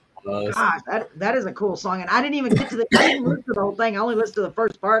 isn't it? Gosh, that is a cool song. And I didn't even get to I didn't listen to the whole thing. I only listened to the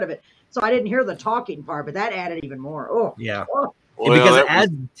first part of it. So I didn't hear the talking part, but that added even more. Oh, yeah. Oh. Well, because it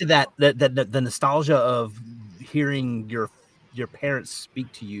adds to that the nostalgia of hearing your parents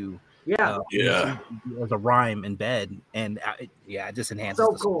speak to you. Yeah. As a rhyme in bed. And it just enhances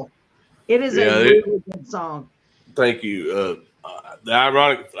so the cool. song. It is a really good song. Thank you. The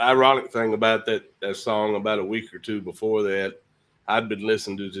ironic thing about that song, about a week or two before that, I'd been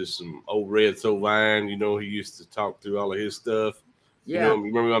listening to just some old Red Sovine. You know, he used to talk through all of his stuff. Yeah. You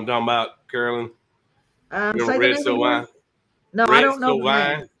remember what I'm talking about, Carolyn? Say Red Sovine? No, Red I don't know.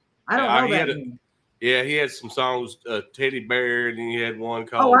 Sovine? I don't know that name. Yeah, he had some songs, Teddy Bear, and he had one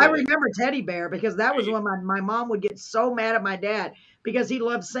called. Oh, I remember Teddy Bear, because that was when my mom would get so mad at my dad because he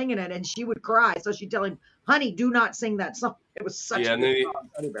loved singing it, and she would cry. So she'd tell him, "Honey, do not sing that song." It was such a good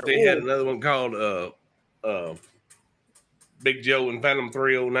song. They had another one called Big Joe and Phantom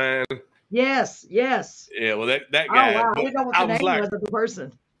 309. Yes. Yeah, well, that guy. Oh, wow. I didn't know what the name was of the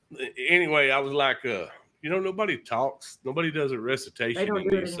person. Anyway, I was like, nobody talks. Nobody does a recitation in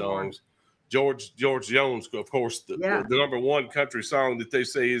these songs. George Jones, of course, the number one country song that they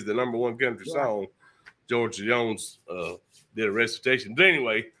say is the number one country song. George Jones did a recitation. But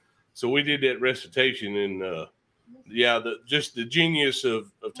anyway, so we did that recitation, and just the genius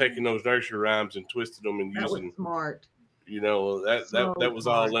of taking those nursery rhymes and twisting them and using. Was smart. That was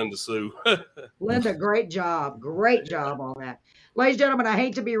all Linda Sue. Linda, great job on that. Ladies and gentlemen, I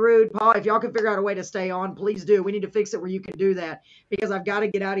hate to be rude. Paul, if y'all can figure out a way to stay on, please do. We need to fix it where you can do that, because I've got to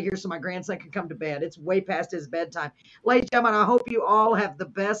get out of here so my grandson can come to bed. It's way past his bedtime. Ladies and gentlemen, I hope you all have the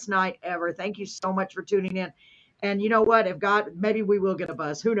best night ever. Thank you so much for tuning in. And you know what? If God, maybe we will get a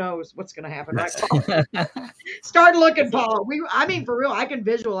bus. Who knows what's going to happen, right, Paul? Start looking, Paul. I mean, for real, I can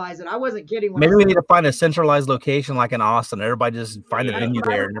visualize it. I wasn't kidding. Maybe we need to find a centralized location like in Austin. Everybody just find a venue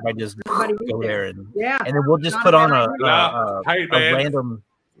there, and everybody just go there. And then we'll just put on a random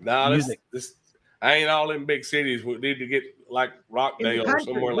music. I ain't all in big cities. We need to get like Rockdale or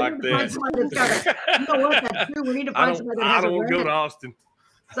somewhere like that. You know what? That's true. We need to find somebody that has I don't want to go to Austin.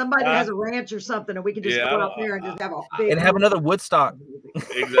 Somebody that has a ranch or something, and we can just go out there and just have a big... And have another Woodstock.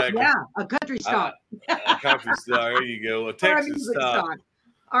 Exactly. Yeah, a country stock. A country stock. There you go. A Texas stock.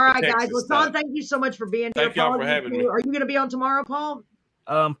 All right, guys. Well, Sean, thank you so much for being here. Thank y'all for having me. Are you going to be on tomorrow, Paul?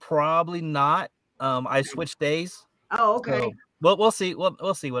 Probably not. I switched days. Oh, okay. So, well, we'll see.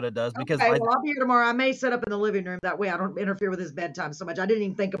 We'll see what it does, because I'll be here tomorrow. I may set up in the living room. That way I don't interfere with his bedtime so much. I didn't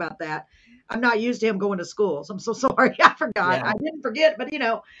even think about that. I'm not used to him going to school, so I'm so sorry. I forgot. Yeah. I didn't forget, but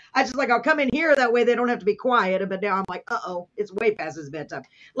I just I'll come in here. That way they don't have to be quiet. But now I'm like, it's way past his bedtime.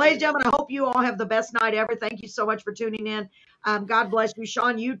 Ladies and gentlemen, I hope you all have the best night ever. Thank you so much for tuning in. God bless you,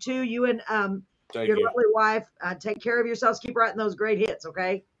 Sean. You too. You and your lovely wife. Take care of yourselves. Keep writing those great hits.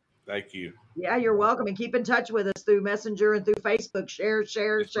 Okay. Thank you. Yeah, you're welcome. And keep in touch with us through Messenger and through Facebook. Share.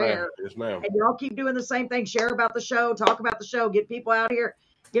 Yes, ma'am. And y'all keep doing the same thing. Share about the show. Talk about the show. Get people out here.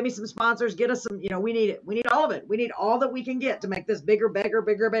 Give me some sponsors. Get us some, we need it. We need all of it. We need all that we can get to make this bigger, bigger,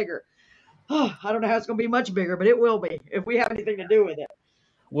 bigger, bigger. Oh, I don't know how it's going to be much bigger, but it will be if we have anything to do with it.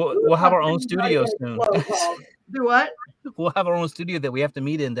 We'll have our own studio soon. Do what? We'll have our own studio that we have to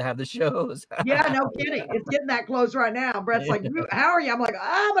meet in to have the shows. Yeah, no kidding. It's getting that close right now. Brett's like, how are you? I'm like,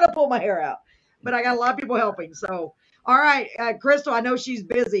 I'm going to pull my hair out. But I got a lot of people helping. So, all right, Crystal, I know she's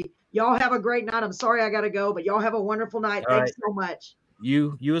busy. Y'all have a great night. I'm sorry I got to go, but y'all have a wonderful night. Thanks so much.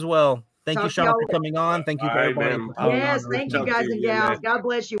 You as well. Thank you, Sean, for coming on. Thank you for everybody. Yes, thank you guys and gals. God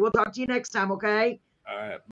bless you. We'll talk to you next time, okay? All right.